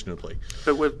 unquestionably.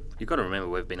 But you've got to remember,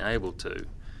 we've been able to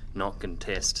not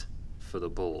contest for the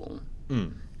ball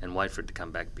and wait for it to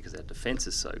come back because our defence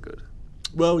is so good.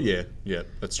 Well, yeah,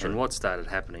 that's true. And what started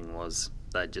happening was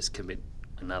they'd just commit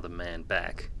another man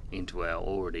back into our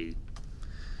already...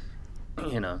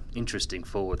 interesting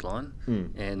forward line,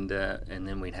 and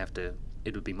then we'd have to.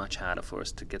 It would be much harder for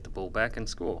us to get the ball back and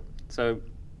score. So,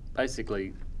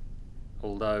 basically,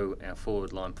 although our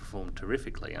forward line performed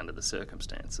terrifically under the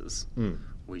circumstances,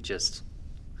 we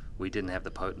didn't have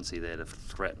the potency there to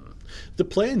threaten. The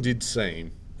plan did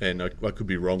seem, and I could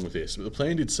be wrong with this, but the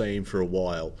plan did seem for a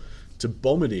while to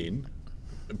bomb it in,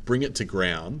 bring it to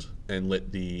ground, and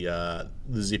let the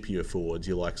zippier forwards,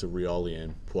 your likes of Rioli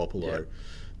and Puopolo,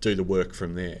 do the work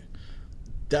from there.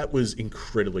 That was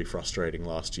incredibly frustrating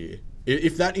last year.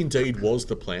 If that indeed was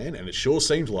the plan, and it sure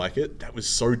seemed like it, that was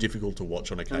so difficult to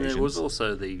watch on occasions. And there was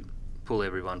also the pull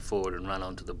everyone forward and run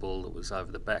onto the ball that was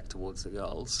over the back towards the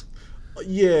goals.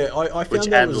 Yeah, I found which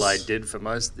Adelaide did for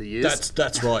most of the years.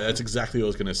 That's right. That's exactly what I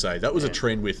was going to say. That was a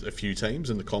trend with a few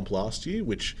teams in the comp last year,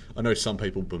 which I know some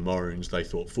people bemoaned. They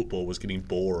thought football was getting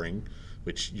boring,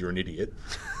 which you're an idiot.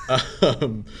 I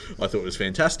thought it was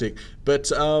fantastic.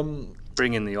 But...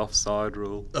 bring in the offside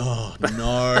rule. Oh,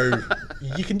 no.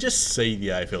 You can just see the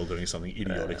AFL doing something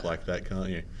idiotic like that, can't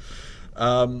you?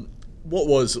 What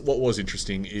was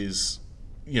interesting is,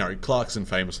 Clarkson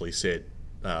famously said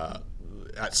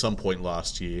at some point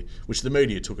last year, which the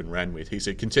media took and ran with, he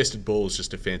said, contested ball is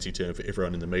just a fancy term for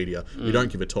everyone in the media. We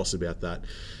don't give a toss about that.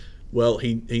 Well,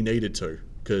 he needed to,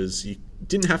 because you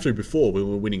didn't have to before when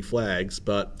we were winning flags,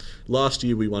 but last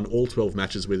year we won all 12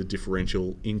 matches where the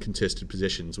differential in contested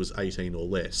possessions was 18 or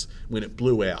less. When it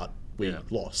blew out, we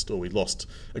lost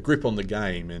a grip on the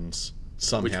game and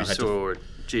somehow which we saw at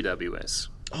GWS.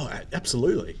 Oh,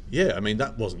 absolutely. Yeah, I mean,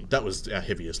 that was our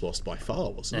heaviest loss by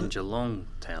far, wasn't it? And Geelong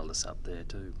tailed us up there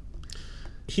too.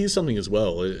 Here's something as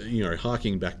well,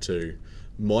 harking back to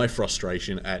my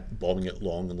frustration at bombing it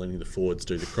long and letting the forwards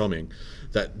do the crumbing,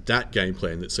 that game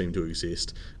plan that seemed to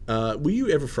exist. Were you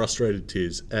ever frustrated,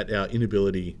 Tiz, at our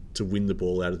inability to win the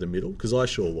ball out of the middle? Because I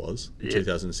sure was in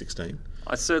 2016.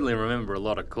 I certainly remember a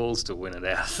lot of calls to win it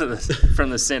out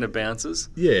from the centre bounces.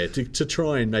 Yeah, to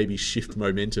try and maybe shift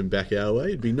momentum back our way.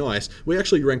 It'd be nice. We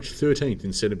actually ranked 13th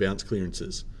in centre bounce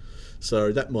clearances.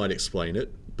 So that might explain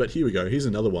it. But here we go. Here's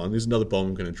another one. There's another bomb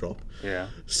I'm going to drop. Yeah.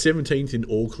 17th in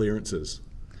all clearances.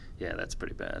 Yeah, that's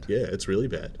pretty bad. Yeah, it's really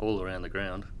bad. All around the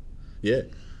ground. Yeah,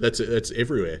 that's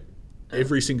everywhere.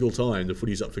 every single time the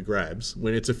footy's up for grabs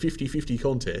when it's a 50-50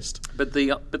 contest. But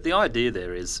the idea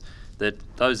there is that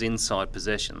those inside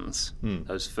possessions,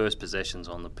 those first possessions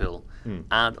on the pill,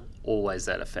 aren't always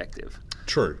that effective.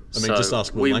 True. I mean, just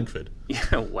ask Will Langford.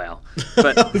 Yeah, wow.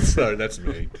 But so that's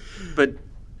me. But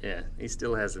yeah, he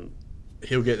still hasn't.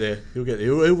 He'll get there.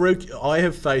 I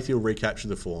have faith he'll recapture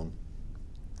the form.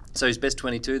 So he's best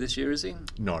 22 this year, is he?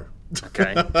 No.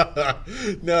 Okay.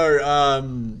 No,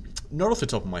 not off the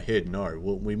top of my head, no.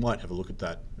 Well, we might have a look at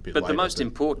that a bit later. But the most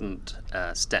important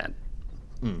stat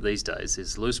these days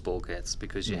is loose ball gets,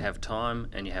 because you have time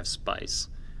and you have space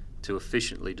to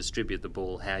efficiently distribute the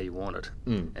ball how you want it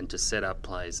and to set up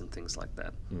plays and things like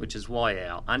that, which is why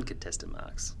our uncontested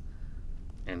marks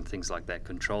and things like that,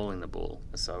 controlling the ball,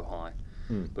 are so high.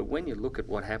 But when you look at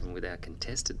what happened with our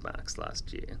contested marks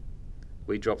last year,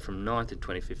 we dropped from 9th in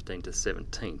 2015 to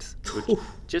 17th, which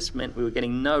just meant we were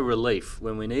getting no relief.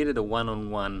 When we needed a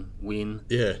one-on-one win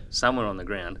somewhere on the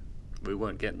ground, we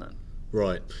weren't getting that.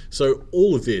 Right. So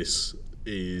all of this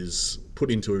is put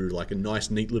into like a nice,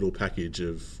 neat little package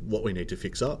of what we need to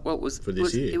fix up for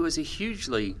this year. It was a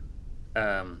hugely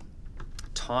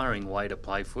tiring way to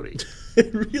play footy.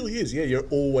 It really is. Yeah, you're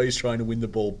always trying to win the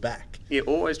ball back. You're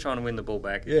always trying to win the ball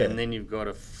back, and then you've got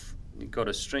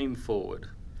to stream forward,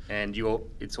 and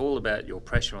it's all about your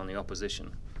pressure on the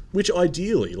opposition. Which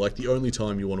ideally, like the only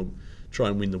time you want to try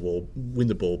and win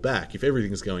the ball back, if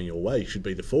everything's going your way, should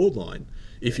be the forward line.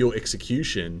 If your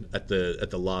execution at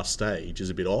the last stage is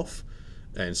a bit off,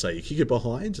 and say you kick it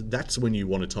behind, that's when you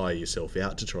want to tire yourself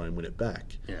out to try and win it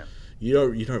back. Yeah. You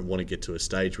don't want to get to a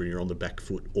stage where you're on the back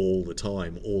foot all the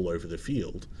time, all over the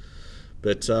field.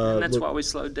 But and that's why we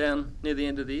slowed down near the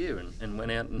end of the year and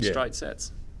went out in straight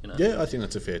sets. You know? Yeah, I think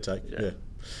that's a fair take. Yeah,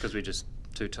 because we're just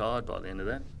too tired by the end of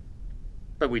that.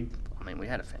 But we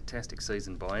had a fantastic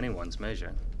season by anyone's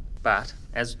measure. But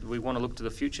as we want to look to the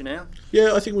future now.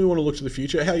 Yeah, I think we want to look to the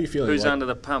future. How are you feeling? Who's under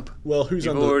the pump? Well, You've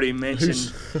already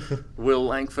mentioned Will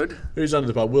Langford. Who's under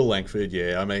the pump? Will Langford.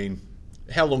 Yeah, I mean,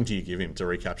 how long do you give him to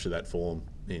recapture that form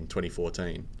in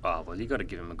 2014? Oh, well, you've got to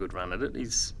give him a good run at it.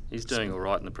 He's doing all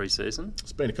right in the pre-season.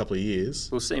 It's been a couple of years.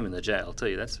 We'll see him in the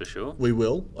JLT, that's for sure. We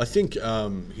will. I think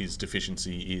his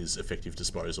deficiency is effective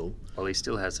disposal. Well, he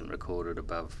still hasn't recorded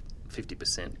above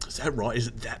 50%. Is that right? Is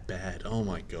it that bad? Oh,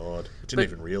 my God. I didn't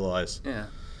even realise. Yeah.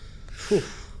 Whew,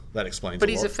 that explains a lot. But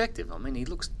he's effective. I mean, he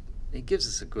gives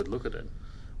us a good look at it.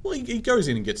 Well, he goes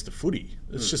in and gets the footy.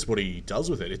 It's just what he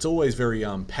does with it. It's always very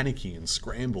panicky and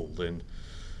scrambled. And,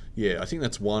 yeah, I think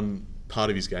that's one part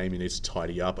of his game he needs to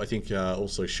tidy up. I think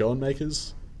also show and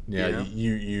makers. Now,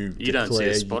 you don't see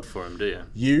a spot for him, do you?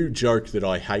 You joke that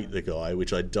I hate the guy,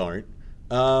 which I don't.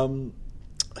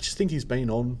 I just think he's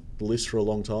been on the list for a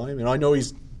long time. And I know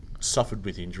he's suffered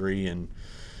with injury.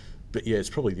 But, yeah, it's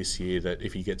probably this year that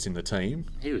if he gets in the team...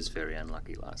 He was very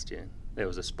unlucky last year. There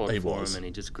was a spot for him and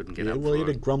he just couldn't get up well, for he had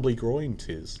it. a grumbly groin,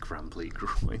 Tiz. Grumbly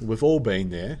groin. We've all been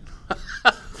there.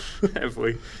 Have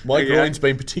we? My groin's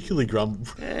been particularly grumbly.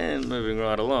 And moving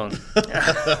right along.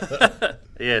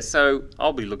 Yeah, so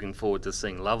I'll be looking forward to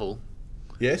seeing Lovell.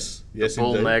 Yes,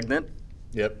 ball indeed. magnet.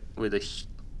 Yep.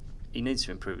 He needs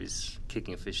to improve his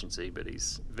kicking efficiency, but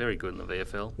he's very good in the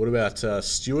VFL. What about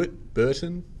Stewart,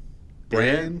 Burton,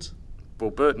 Brand? Yeah.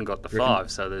 Well, Burton got the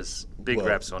 5, so there's big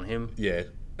raps on him. Yeah.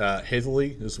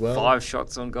 Heatherly as well. 5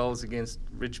 shots on goals against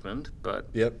Richmond, but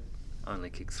yep,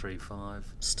 only kicked 3-5.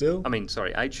 Still? 8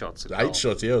 shots. 8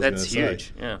 shots, yeah. That's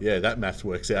huge. Say. Yeah, that math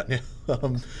works out now.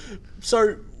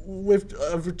 So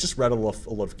I've just rattled off a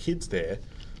lot of kids there.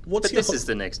 But this is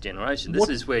the next generation. This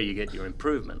is where you get your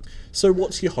improvement. So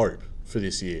what's your hope for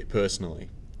this year, personally?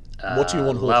 What do you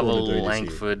want Hawthorn to do this year?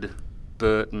 Langford,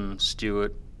 Burton,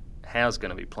 Stewart, Howe's going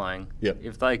to be playing. Yep.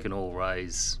 If they can all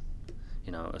raise,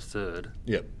 a third,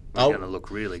 yep, we're going to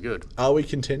look really good. Are we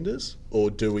contenders,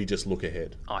 or do we just look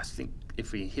ahead? I think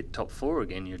if we hit top 4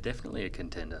 again, you're definitely a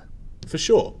contender. For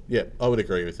sure. Yeah, I would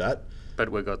agree with that. But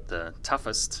we've got the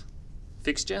toughest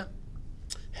fixture.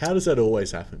 How does that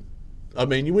always happen? I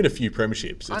mean, you win a few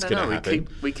premierships, it's going to happen.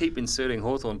 We keep inserting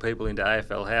Hawthorn people into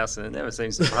AFL House and it never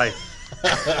seems to pay.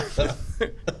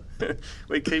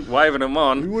 We keep waving them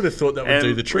on. We would have thought that would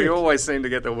do the trick. We always seem to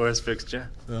get the worst fixture.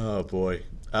 Oh, boy.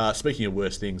 Speaking of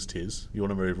worst things, Tiz, you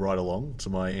want to move right along to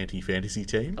my anti-fantasy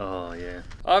team? Oh, yeah.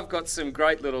 I've got some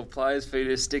great little players for you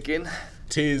to stick in.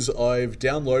 Tiz, I've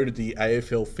downloaded the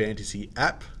AFL Fantasy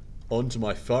app onto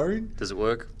my phone. Does it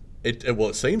work?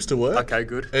 It seems to work. Okay,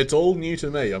 good. It's all new to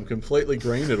me. I'm completely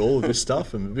green at all of this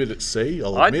stuff. I'm a bit at sea,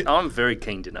 I'll admit. I'm very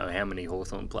keen to know how many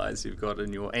Hawthorn players you've got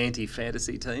in your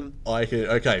anti-fantasy team.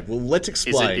 Okay, well, let's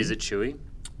explain. Is it Chewy?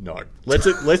 No.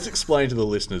 Let's explain to the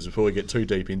listeners before we get too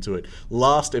deep into it.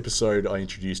 Last episode, I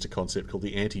introduced a concept called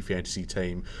the anti-fantasy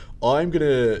team. I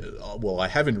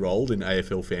have enrolled in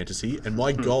AFL Fantasy, and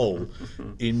my goal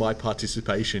in my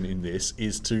participation in this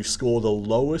is to score the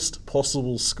lowest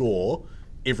possible score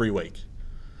every week.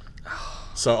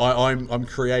 So I'm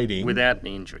creating... Without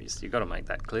any injuries. You've got to make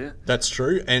that clear. That's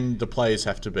true, and the players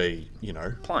have to be,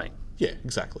 playing. Yeah,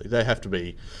 exactly. They have to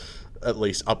be at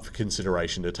least up for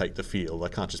consideration to take the field. I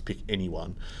can't just pick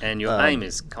anyone. And your aim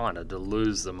is kind of to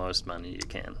lose the most money you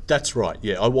can. That's right.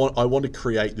 Yeah, I want to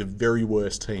create the very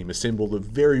worst team, assemble the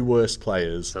very worst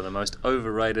players. So the most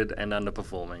overrated and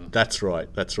underperforming. That's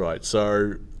right.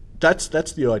 So that's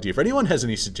the idea. If anyone has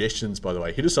any suggestions, by the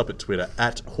way, hit us up at Twitter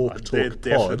at HawkTalkPod. There'd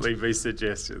definitely be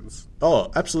suggestions.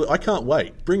 Oh, absolutely. I can't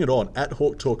wait. Bring it on at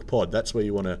HawkTalkPod. That's where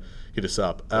you want to hit us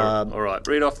up. All right,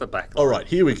 read off the back. All right,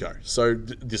 here we go. So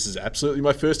this is absolutely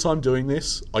my first time doing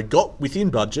this. I got within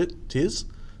budget, Tiz,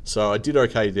 so I did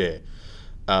okay there.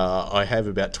 I have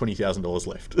about $20,000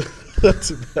 left. That's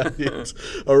about it.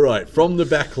 All right, from the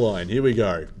back line, here we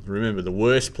go. Remember, the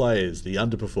worst players, the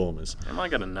underperformers. Am I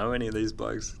going to know any of these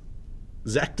blokes?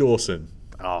 Zach Dawson.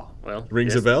 Oh, well.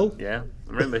 Rings a bell? Yeah,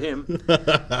 I remember him.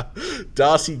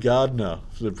 Darcy Gardner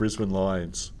for the Brisbane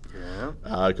Lions. Yeah.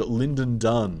 Got Lyndon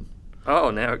Dunn.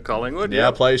 Oh, now at Collingwood.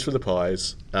 Now plays for the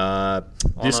Pies.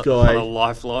 This On guy... a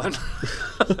lifeline.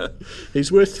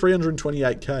 He's worth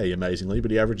 $328K, amazingly,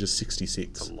 but he averages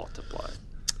 66. It's a lot to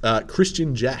play.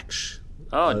 Christian Jaksch.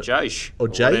 Jash. Or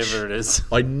Jash. Whatever it is.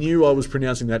 I knew I was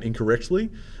pronouncing that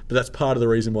incorrectly, but that's part of the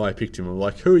reason why I picked him. I'm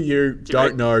like, who are you?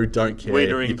 Don't know, don't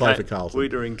care. He played for Carlton.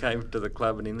 Wiedering came to the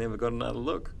club and he never got another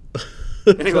look.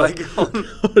 Anyway, go on.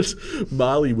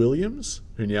 Marley Williams,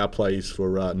 who now plays for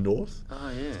North.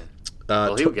 Oh, yeah.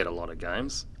 Well, he'll get a lot of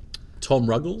games. Tom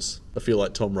Ruggles. I feel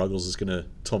like Tom Ruggles is going to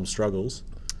Tom Struggles.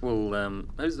 Well,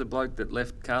 who's the bloke that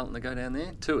left Carlton to go down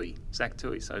there? Zach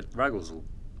Toohey. So Ruggles will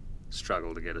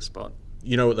struggle to get a spot.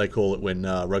 You know what they call it when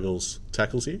Ruggles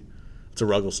tackles you? It's a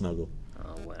Ruggle snuggle.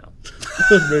 Oh, wow.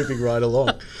 Moving right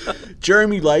along.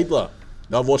 Jeremy Laidler.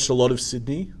 I've watched a lot of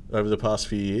Sydney over the past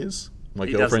few years. My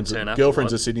girlfriend's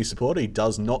a Sydney supporter. He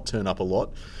does not turn up a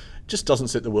lot. Just doesn't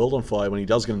set the world on fire when he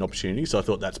does get an opportunity, so I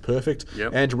thought that's perfect.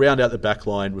 Yep. And to round out the back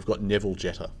line, we've got Neville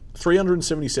Jetta.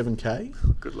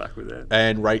 377K. Good luck with that.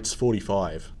 And rates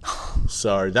 45.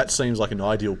 So that seems like an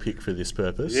ideal pick for this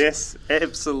purpose. Yes,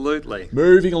 absolutely.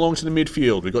 Moving along to the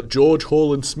midfield, we've got George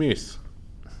Hall-Smith.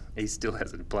 He still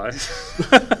hasn't played.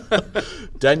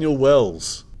 Daniel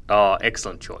Wells. Oh,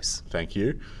 excellent choice. Thank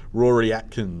you. Rory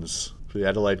Atkins for the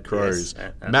Adelaide Crows.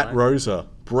 Yes, Matt Rosa.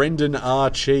 Brendan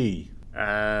Archie.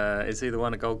 Is he the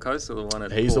one at Gold Coast or the one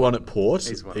at He's Port? the one at Port.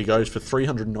 He goes for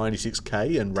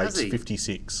 396K and rates Does he?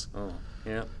 56. Oh,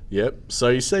 yeah. Yep. So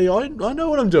you see, I know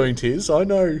what I'm doing, Tiz. I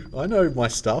know my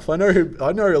stuff. I know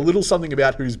a little something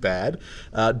about who's bad.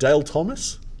 Dale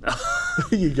Thomas.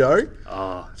 There you go.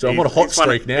 Oh, so I'm on a hot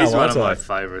streak now, he's aren't one of my I?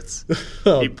 favourites.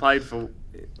 He played for...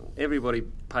 Everybody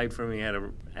paid for him. He had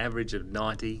an average of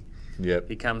 90. Yep.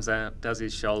 He comes out, does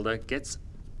his shoulder, gets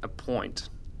a point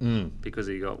because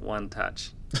he got one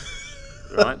touch,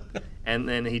 right? And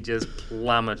then he just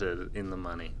plummeted in the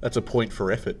money. That's a point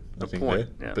for effort, I think,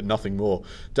 point, there, yeah. but nothing more.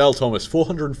 Dale Thomas,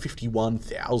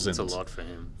 451,000. That's a lot for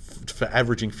him. For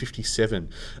averaging 57.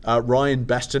 Ryan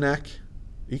Bastanak,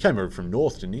 he came over from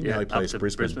North, didn't he? Yeah, now he plays up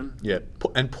to Brisbane. Yeah.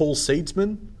 And Paul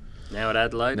Seedsman. Now at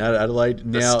Adelaide.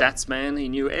 The stats man, he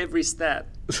knew every stat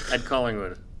at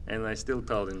Collingwood. And they still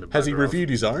told him to bugger Has he reviewed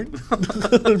his own?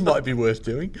 It might be worth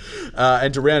doing.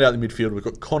 And to round out the midfield, we've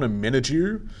got Connor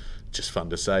Menadue. Just fun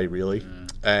to say, really.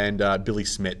 And Billy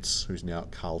Smets, who's now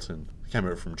at Carlton. He came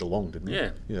over from Geelong, didn't he?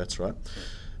 Yeah. Yeah, that's right.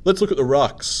 Let's look at the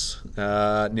rucks.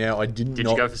 Now, I didn't... Did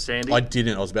you go for Sandy? I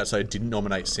didn't. I was about to say I didn't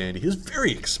nominate Sandy. He was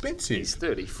very expensive. He's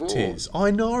 34. Tis. I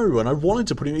know, and I wanted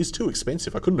to put him... He's too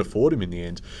expensive. I couldn't afford him in the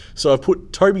end. So I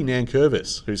put Toby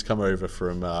Nankervis, who's come over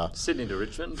from... Sydney to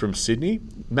Richmond. From Sydney.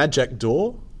 Majak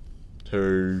Daw,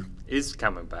 who... is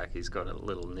coming back. He's got a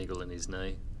little niggle in his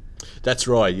knee. That's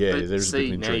right, yeah. But there's a bit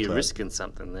of an now injury you're to that. risking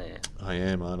something there. I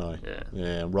am, aren't I?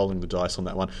 Yeah. I'm rolling the dice on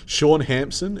that one. Sean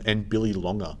Hampson and Billy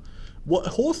Longer.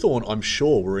 Hawthorn, I'm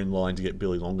sure, were in line to get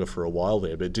Billy Longer for a while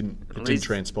there, but it didn't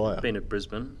transpire. Been at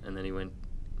Brisbane, and then he went.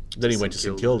 To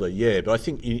St Kilda, yeah. But I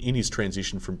think in his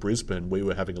transition from Brisbane, we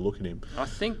were having a look at him. I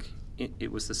think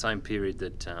it was the same period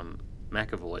that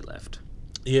McAvoy left.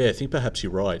 Yeah, I think perhaps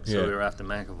you're right. So yeah. we were after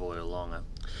McAvoy or Longer.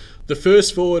 The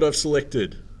first forward I've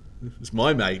selected is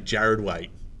my mate, Jared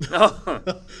Waite. Oh.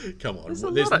 Come on,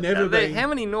 There's never been... How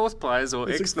many North players or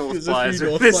ex-North players are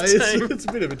in this team? It's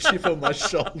a bit of a chip on my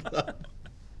shoulder.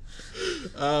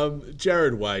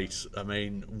 Jared Waite. I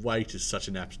mean, Waite is such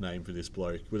an apt name for this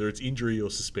bloke. Whether it's injury or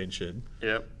suspension,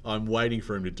 Yep. I'm waiting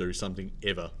for him to do something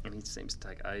ever. And he seems to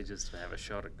take ages to have a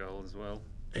shot at goal as well.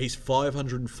 He's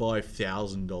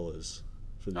 $505,000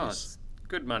 for Oh, this. it's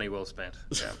good money well spent.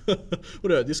 Yeah.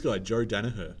 What about this guy, Joe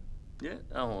Danaher? Yeah.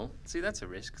 Oh, well. See, that's a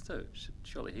risk too.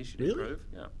 Surely he should Really? improve.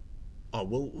 Yeah. Oh,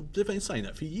 well, they've been saying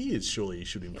that for years. Surely he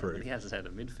should Yeah, improve. but he hasn't had a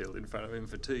midfield in front of him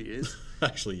for 2 years.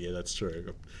 Actually, yeah, that's true.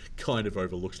 I've kind of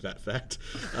overlooked that fact.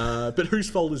 But whose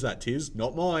fault is that, Tiz?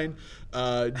 Not mine.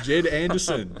 Jed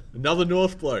Anderson, another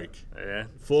North bloke. Yeah.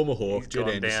 Former Hawk, He's Jed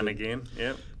gone Anderson. down again.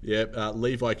 Yep. Yep,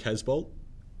 Levi Casbolt.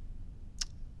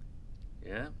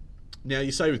 Yeah. Now,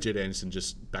 you say with Jed Anderson,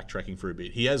 just backtracking for a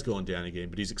bit, he has gone down again,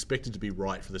 but he's expected to be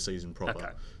right for the season proper. Okay.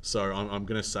 So I'm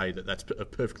going to say that that's a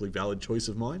perfectly valid choice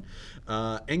of mine.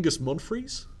 Angus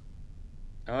Monfries.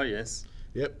 Oh, yes.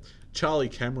 Yep. Charlie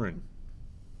Cameron.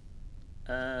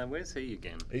 Where's he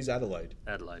again? He's Adelaide.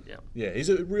 Adelaide, yeah. Yeah, he's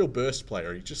a real burst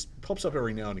player. He just pops up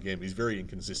every now and again, but he's very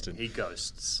inconsistent. He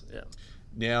ghosts, yeah.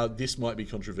 Now, this might be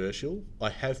controversial. I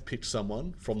have picked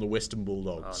someone from the Western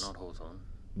Bulldogs. Oh, not Hawthorn.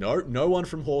 No one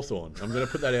from Hawthorn. I'm going to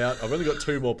put that out. I've only got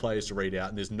 2 more players to read out,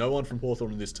 and there's no one from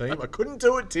Hawthorn in this team. I couldn't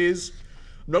do it, Tiz.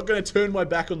 I'm not going to turn my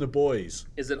back on the boys.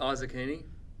 Is it Isaac Heaney?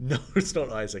 No, it's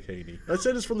not Isaac Heaney. I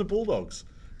said it's from the Bulldogs.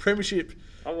 Premiership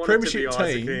I want Premiership it to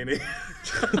be team. Isaac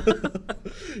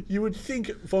Heaney. You would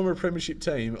think from a Premiership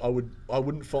team, I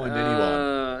wouldn't find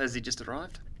anyone. Has he just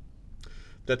arrived?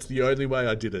 That's the only way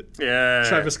I did it. Yeah.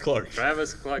 Travis Cloak.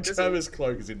 Travis Cloak. Travis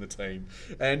Cloak is in the team.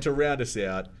 And to round us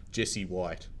out, Jesse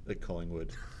White at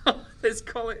Collingwood.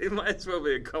 It might as well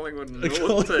be a Collingwood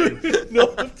North team.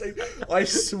 North team. I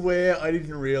swear I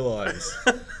didn't realise.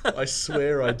 I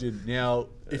swear I didn't. Now,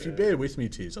 if you bear with me,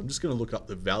 Tiz, I'm just going to look up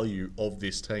the value of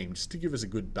this team just to give us a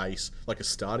good base, like a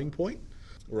starting point.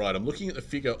 Right, I'm looking at the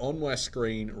figure on my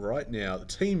screen right now. The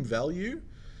team value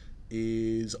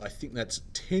is, I think that's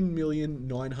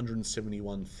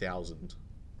 10,971,000.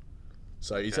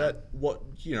 So is that what,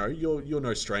 you're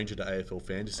no stranger to AFL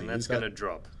fantasy. And that's going to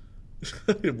drop.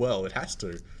 Well, it has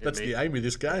to. That's the aim of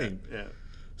this game. Yeah.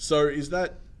 So is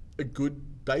that a good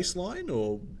baseline,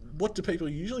 or what do people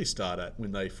usually start at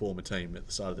when they form a team at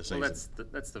the start of the season? Well,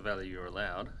 that's the value you're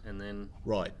allowed, and then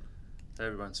Right.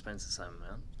 everyone spends the same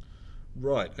amount.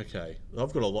 Right, okay.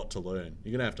 I've got a lot to learn.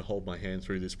 You're going to have to hold my hand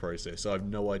through this process. I have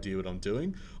no idea what I'm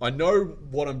doing. I know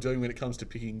what I'm doing when it comes to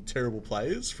picking terrible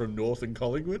players from North and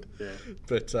Collingwood. Yeah.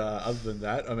 But other than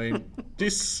that, I mean,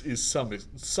 this is some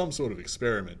sort of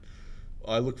experiment.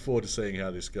 I look forward to seeing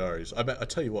how this goes. I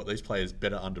tell you what, these players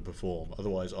better underperform.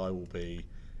 Otherwise, I will be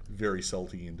very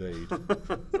salty indeed.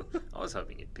 I was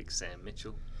hoping you'd pick Sam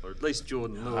Mitchell, or at least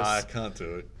Jordan Lewis. I can't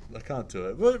do it.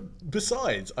 But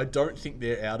besides, I don't think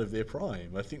they're out of their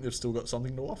prime. I think they've still got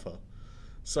something to offer.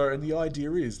 So, and the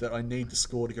idea is that I need the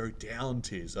score to go down,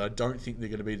 Tiz. I don't think they're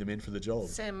going to be the men for the job.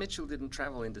 Sam Mitchell didn't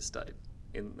travel interstate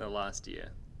in the last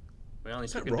year. We only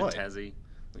Is took that him right? to Tassie.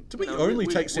 Did we only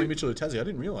take Sam Mitchell to Tassie? I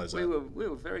didn't realise that. We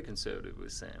were very conservative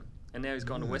with Sam, and now he's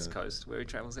gone to West Coast, where he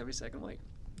travels every second week.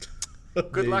 There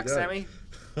Good you luck, go. Sammy.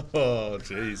 Oh,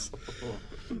 jeez.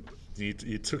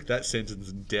 You took that sentence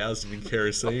and doused it in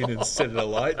kerosene and set it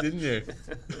alight, didn't you?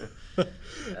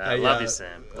 Love you,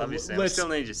 Sam. Love you, Sam. let's- Still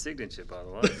need your signature, by the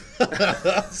way.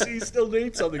 So you still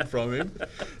need something from him.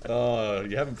 Oh,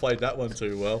 you haven't played that one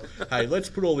too well. Hey, let's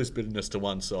put all this bitterness to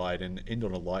one side and end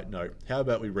on a light note. How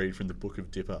about we read from the Book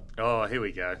of Dipper? Oh, here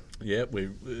we go. Yeah,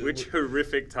 Which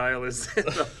horrific tale is this?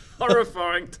 The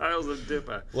horrifying tales of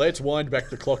Dipper. Let's wind back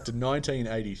the clock to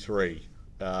 1983.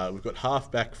 We've got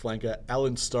half-back flanker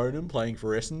Alan Stoneham playing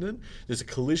for Essendon. There's a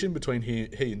collision between he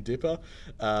and Dipper.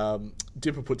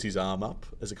 Dipper puts his arm up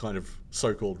as a kind of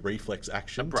so-called reflex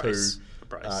action brace.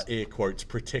 to, air quotes,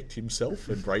 protect himself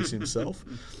and brace himself.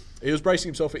 He was bracing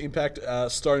himself for impact.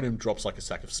 Stoneham drops like a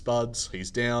sack of spuds.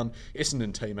 He's down.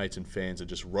 Essendon teammates and fans are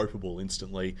just ropeable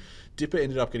instantly. Dipper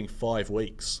ended up getting 5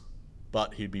 weeks.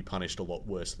 But he'd be punished a lot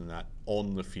worse than that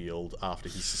on the field after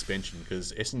his suspension,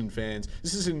 because Essendon fans,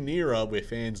 this is an era where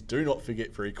fans do not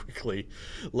forget very quickly.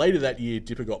 Later that year,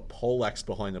 Dipper got poleaxed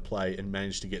behind the play and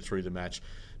managed to get through the match,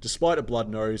 despite a blood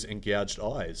nose and gouged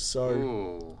eyes. So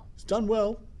Ooh. he's done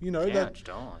well. Gouged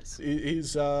eyes.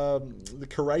 The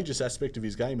courageous aspect of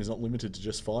his game is not limited to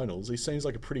just finals. He seems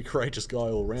like a pretty courageous guy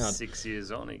all round. 6 years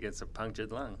on, he gets a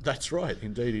punctured lung. That's right,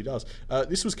 indeed he does.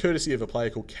 This was courtesy of a player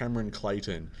called Cameron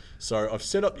Clayton. So I've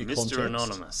set up your Mr. context.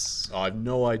 Anonymous. I have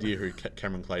no idea who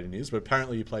Cameron Clayton is, but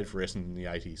apparently he played for Essendon in the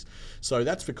 80s. So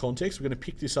that's for context. We're going to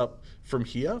pick things up from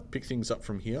here.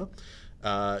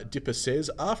 Dipper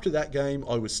says, after that game,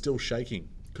 I was still shaking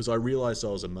because I realised I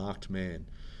was a marked man.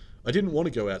 I didn't want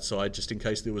to go outside just in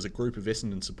case there was a group of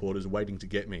Essendon supporters waiting to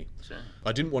get me. Sure.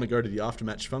 I didn't want to go to the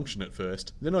after-match function at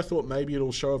first. Then I thought maybe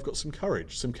it'll show I've got some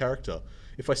courage, some character,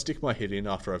 if I stick my head in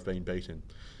after I've been beaten.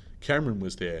 Cameron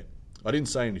was there. I didn't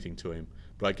say anything to him,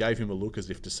 but I gave him a look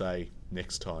as if to say,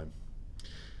 next time.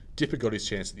 Dipper got his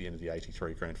chance at the end of the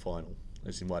 83 grand final,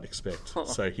 as you might expect.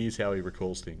 So here's how he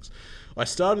recalls things. I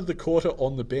started the quarter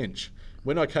on the bench.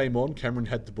 When I came on, Cameron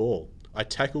had the ball. I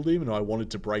tackled him and I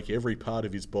wanted to break every part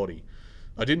of his body.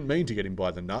 I didn't mean to get him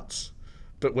by the nuts,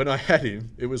 but when I had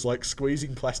him, it was like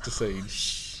squeezing plasticine.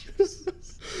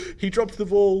 He dropped the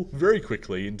ball very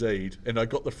quickly indeed, and I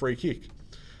got the free kick.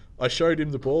 I showed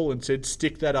him the ball and said,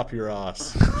 stick that up your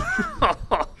ass.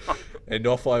 And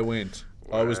off I went.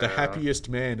 Wow. I was the happiest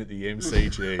man at the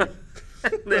MCG.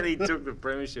 Then he took the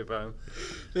premiership home.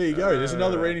 There you go. There's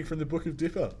another reading from the Book of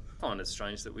Dipper. I find it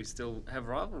strange that we still have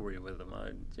rivalry with them.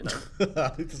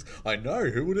 I know.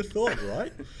 Who would have thought,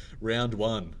 right? Round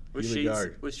one. Here we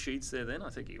go. Was Sheets there then? I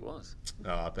think he was.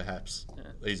 Perhaps. Yeah.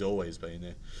 He's always been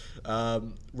there.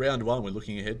 Round one, we're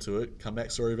looking ahead to it.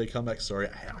 Comeback story v comeback story.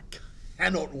 I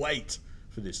cannot wait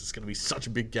for this. It's going to be such a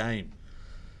big game.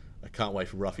 I can't wait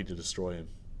for Ruffy to destroy him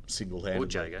single-handedly.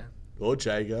 Or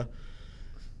Jager.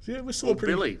 Yeah, we're still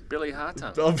Billy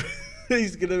Hartung.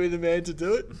 He's going to be the man to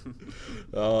do it.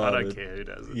 I don't care who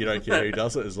does it. You don't care who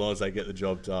does it as long as they get the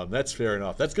job done. That's fair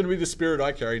enough. That's going to be the spirit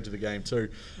I carry into the game too.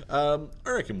 I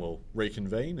reckon we'll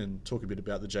reconvene and talk a bit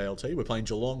about the JLT. We're playing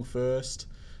Geelong first,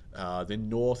 then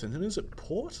North, and then is it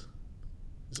Port?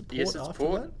 Is it Port yes, it's after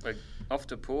Port. that? We're off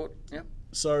to Port, yep.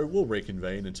 So we'll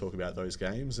reconvene and talk about those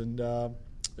games, and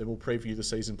then we'll preview the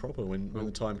season proper when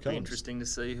the time comes. It'll be interesting to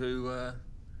see who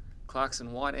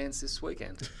Clarkson White ends this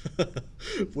weekend.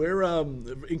 We're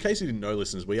in case you didn't know,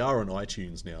 listeners, we are on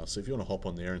iTunes now. So if you want to hop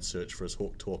on there and search for us,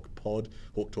 Hawk Talk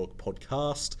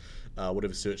Podcast,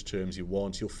 whatever search terms you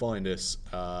want, you'll find us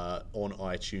on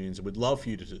iTunes. And we'd love for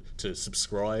you to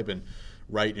subscribe and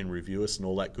rate and review us and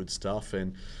all that good stuff.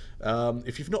 And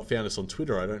if you've not found us on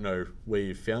Twitter, I don't know where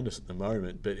you've found us at the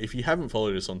moment, but if you haven't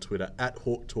followed us on Twitter,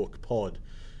 @HawkTalkPod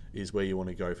is where you want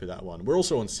to go for that one. We're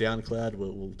also on SoundCloud.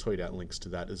 We'll tweet out links to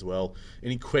that as well.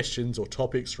 Any questions or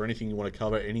topics or anything you want to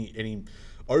cover, any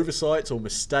oversights or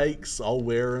mistakes, I'll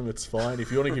wear them. It's fine. If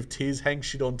you want to give Tiz, hang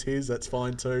shit on Tiz, that's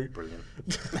fine too. Brilliant.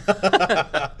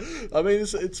 I mean,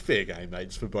 it's fair game,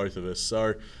 mates, for both of us.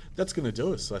 So that's going to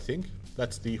do us, I think.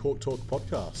 That's the Hawk Talk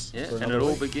podcast. Yeah, and it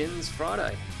all begins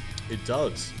Friday. It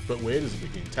does. But where does it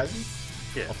begin? Tassie?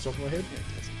 Yeah. Off the top of my head? Yeah,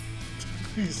 Tassie.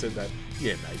 You said that.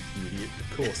 Yeah, mate, you idiot.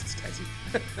 Of course it's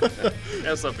Tassie.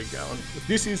 How's that been going?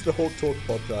 This is the Hawk Talk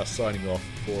podcast signing off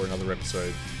for another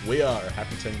episode. We are a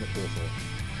happy team at Hawthorn.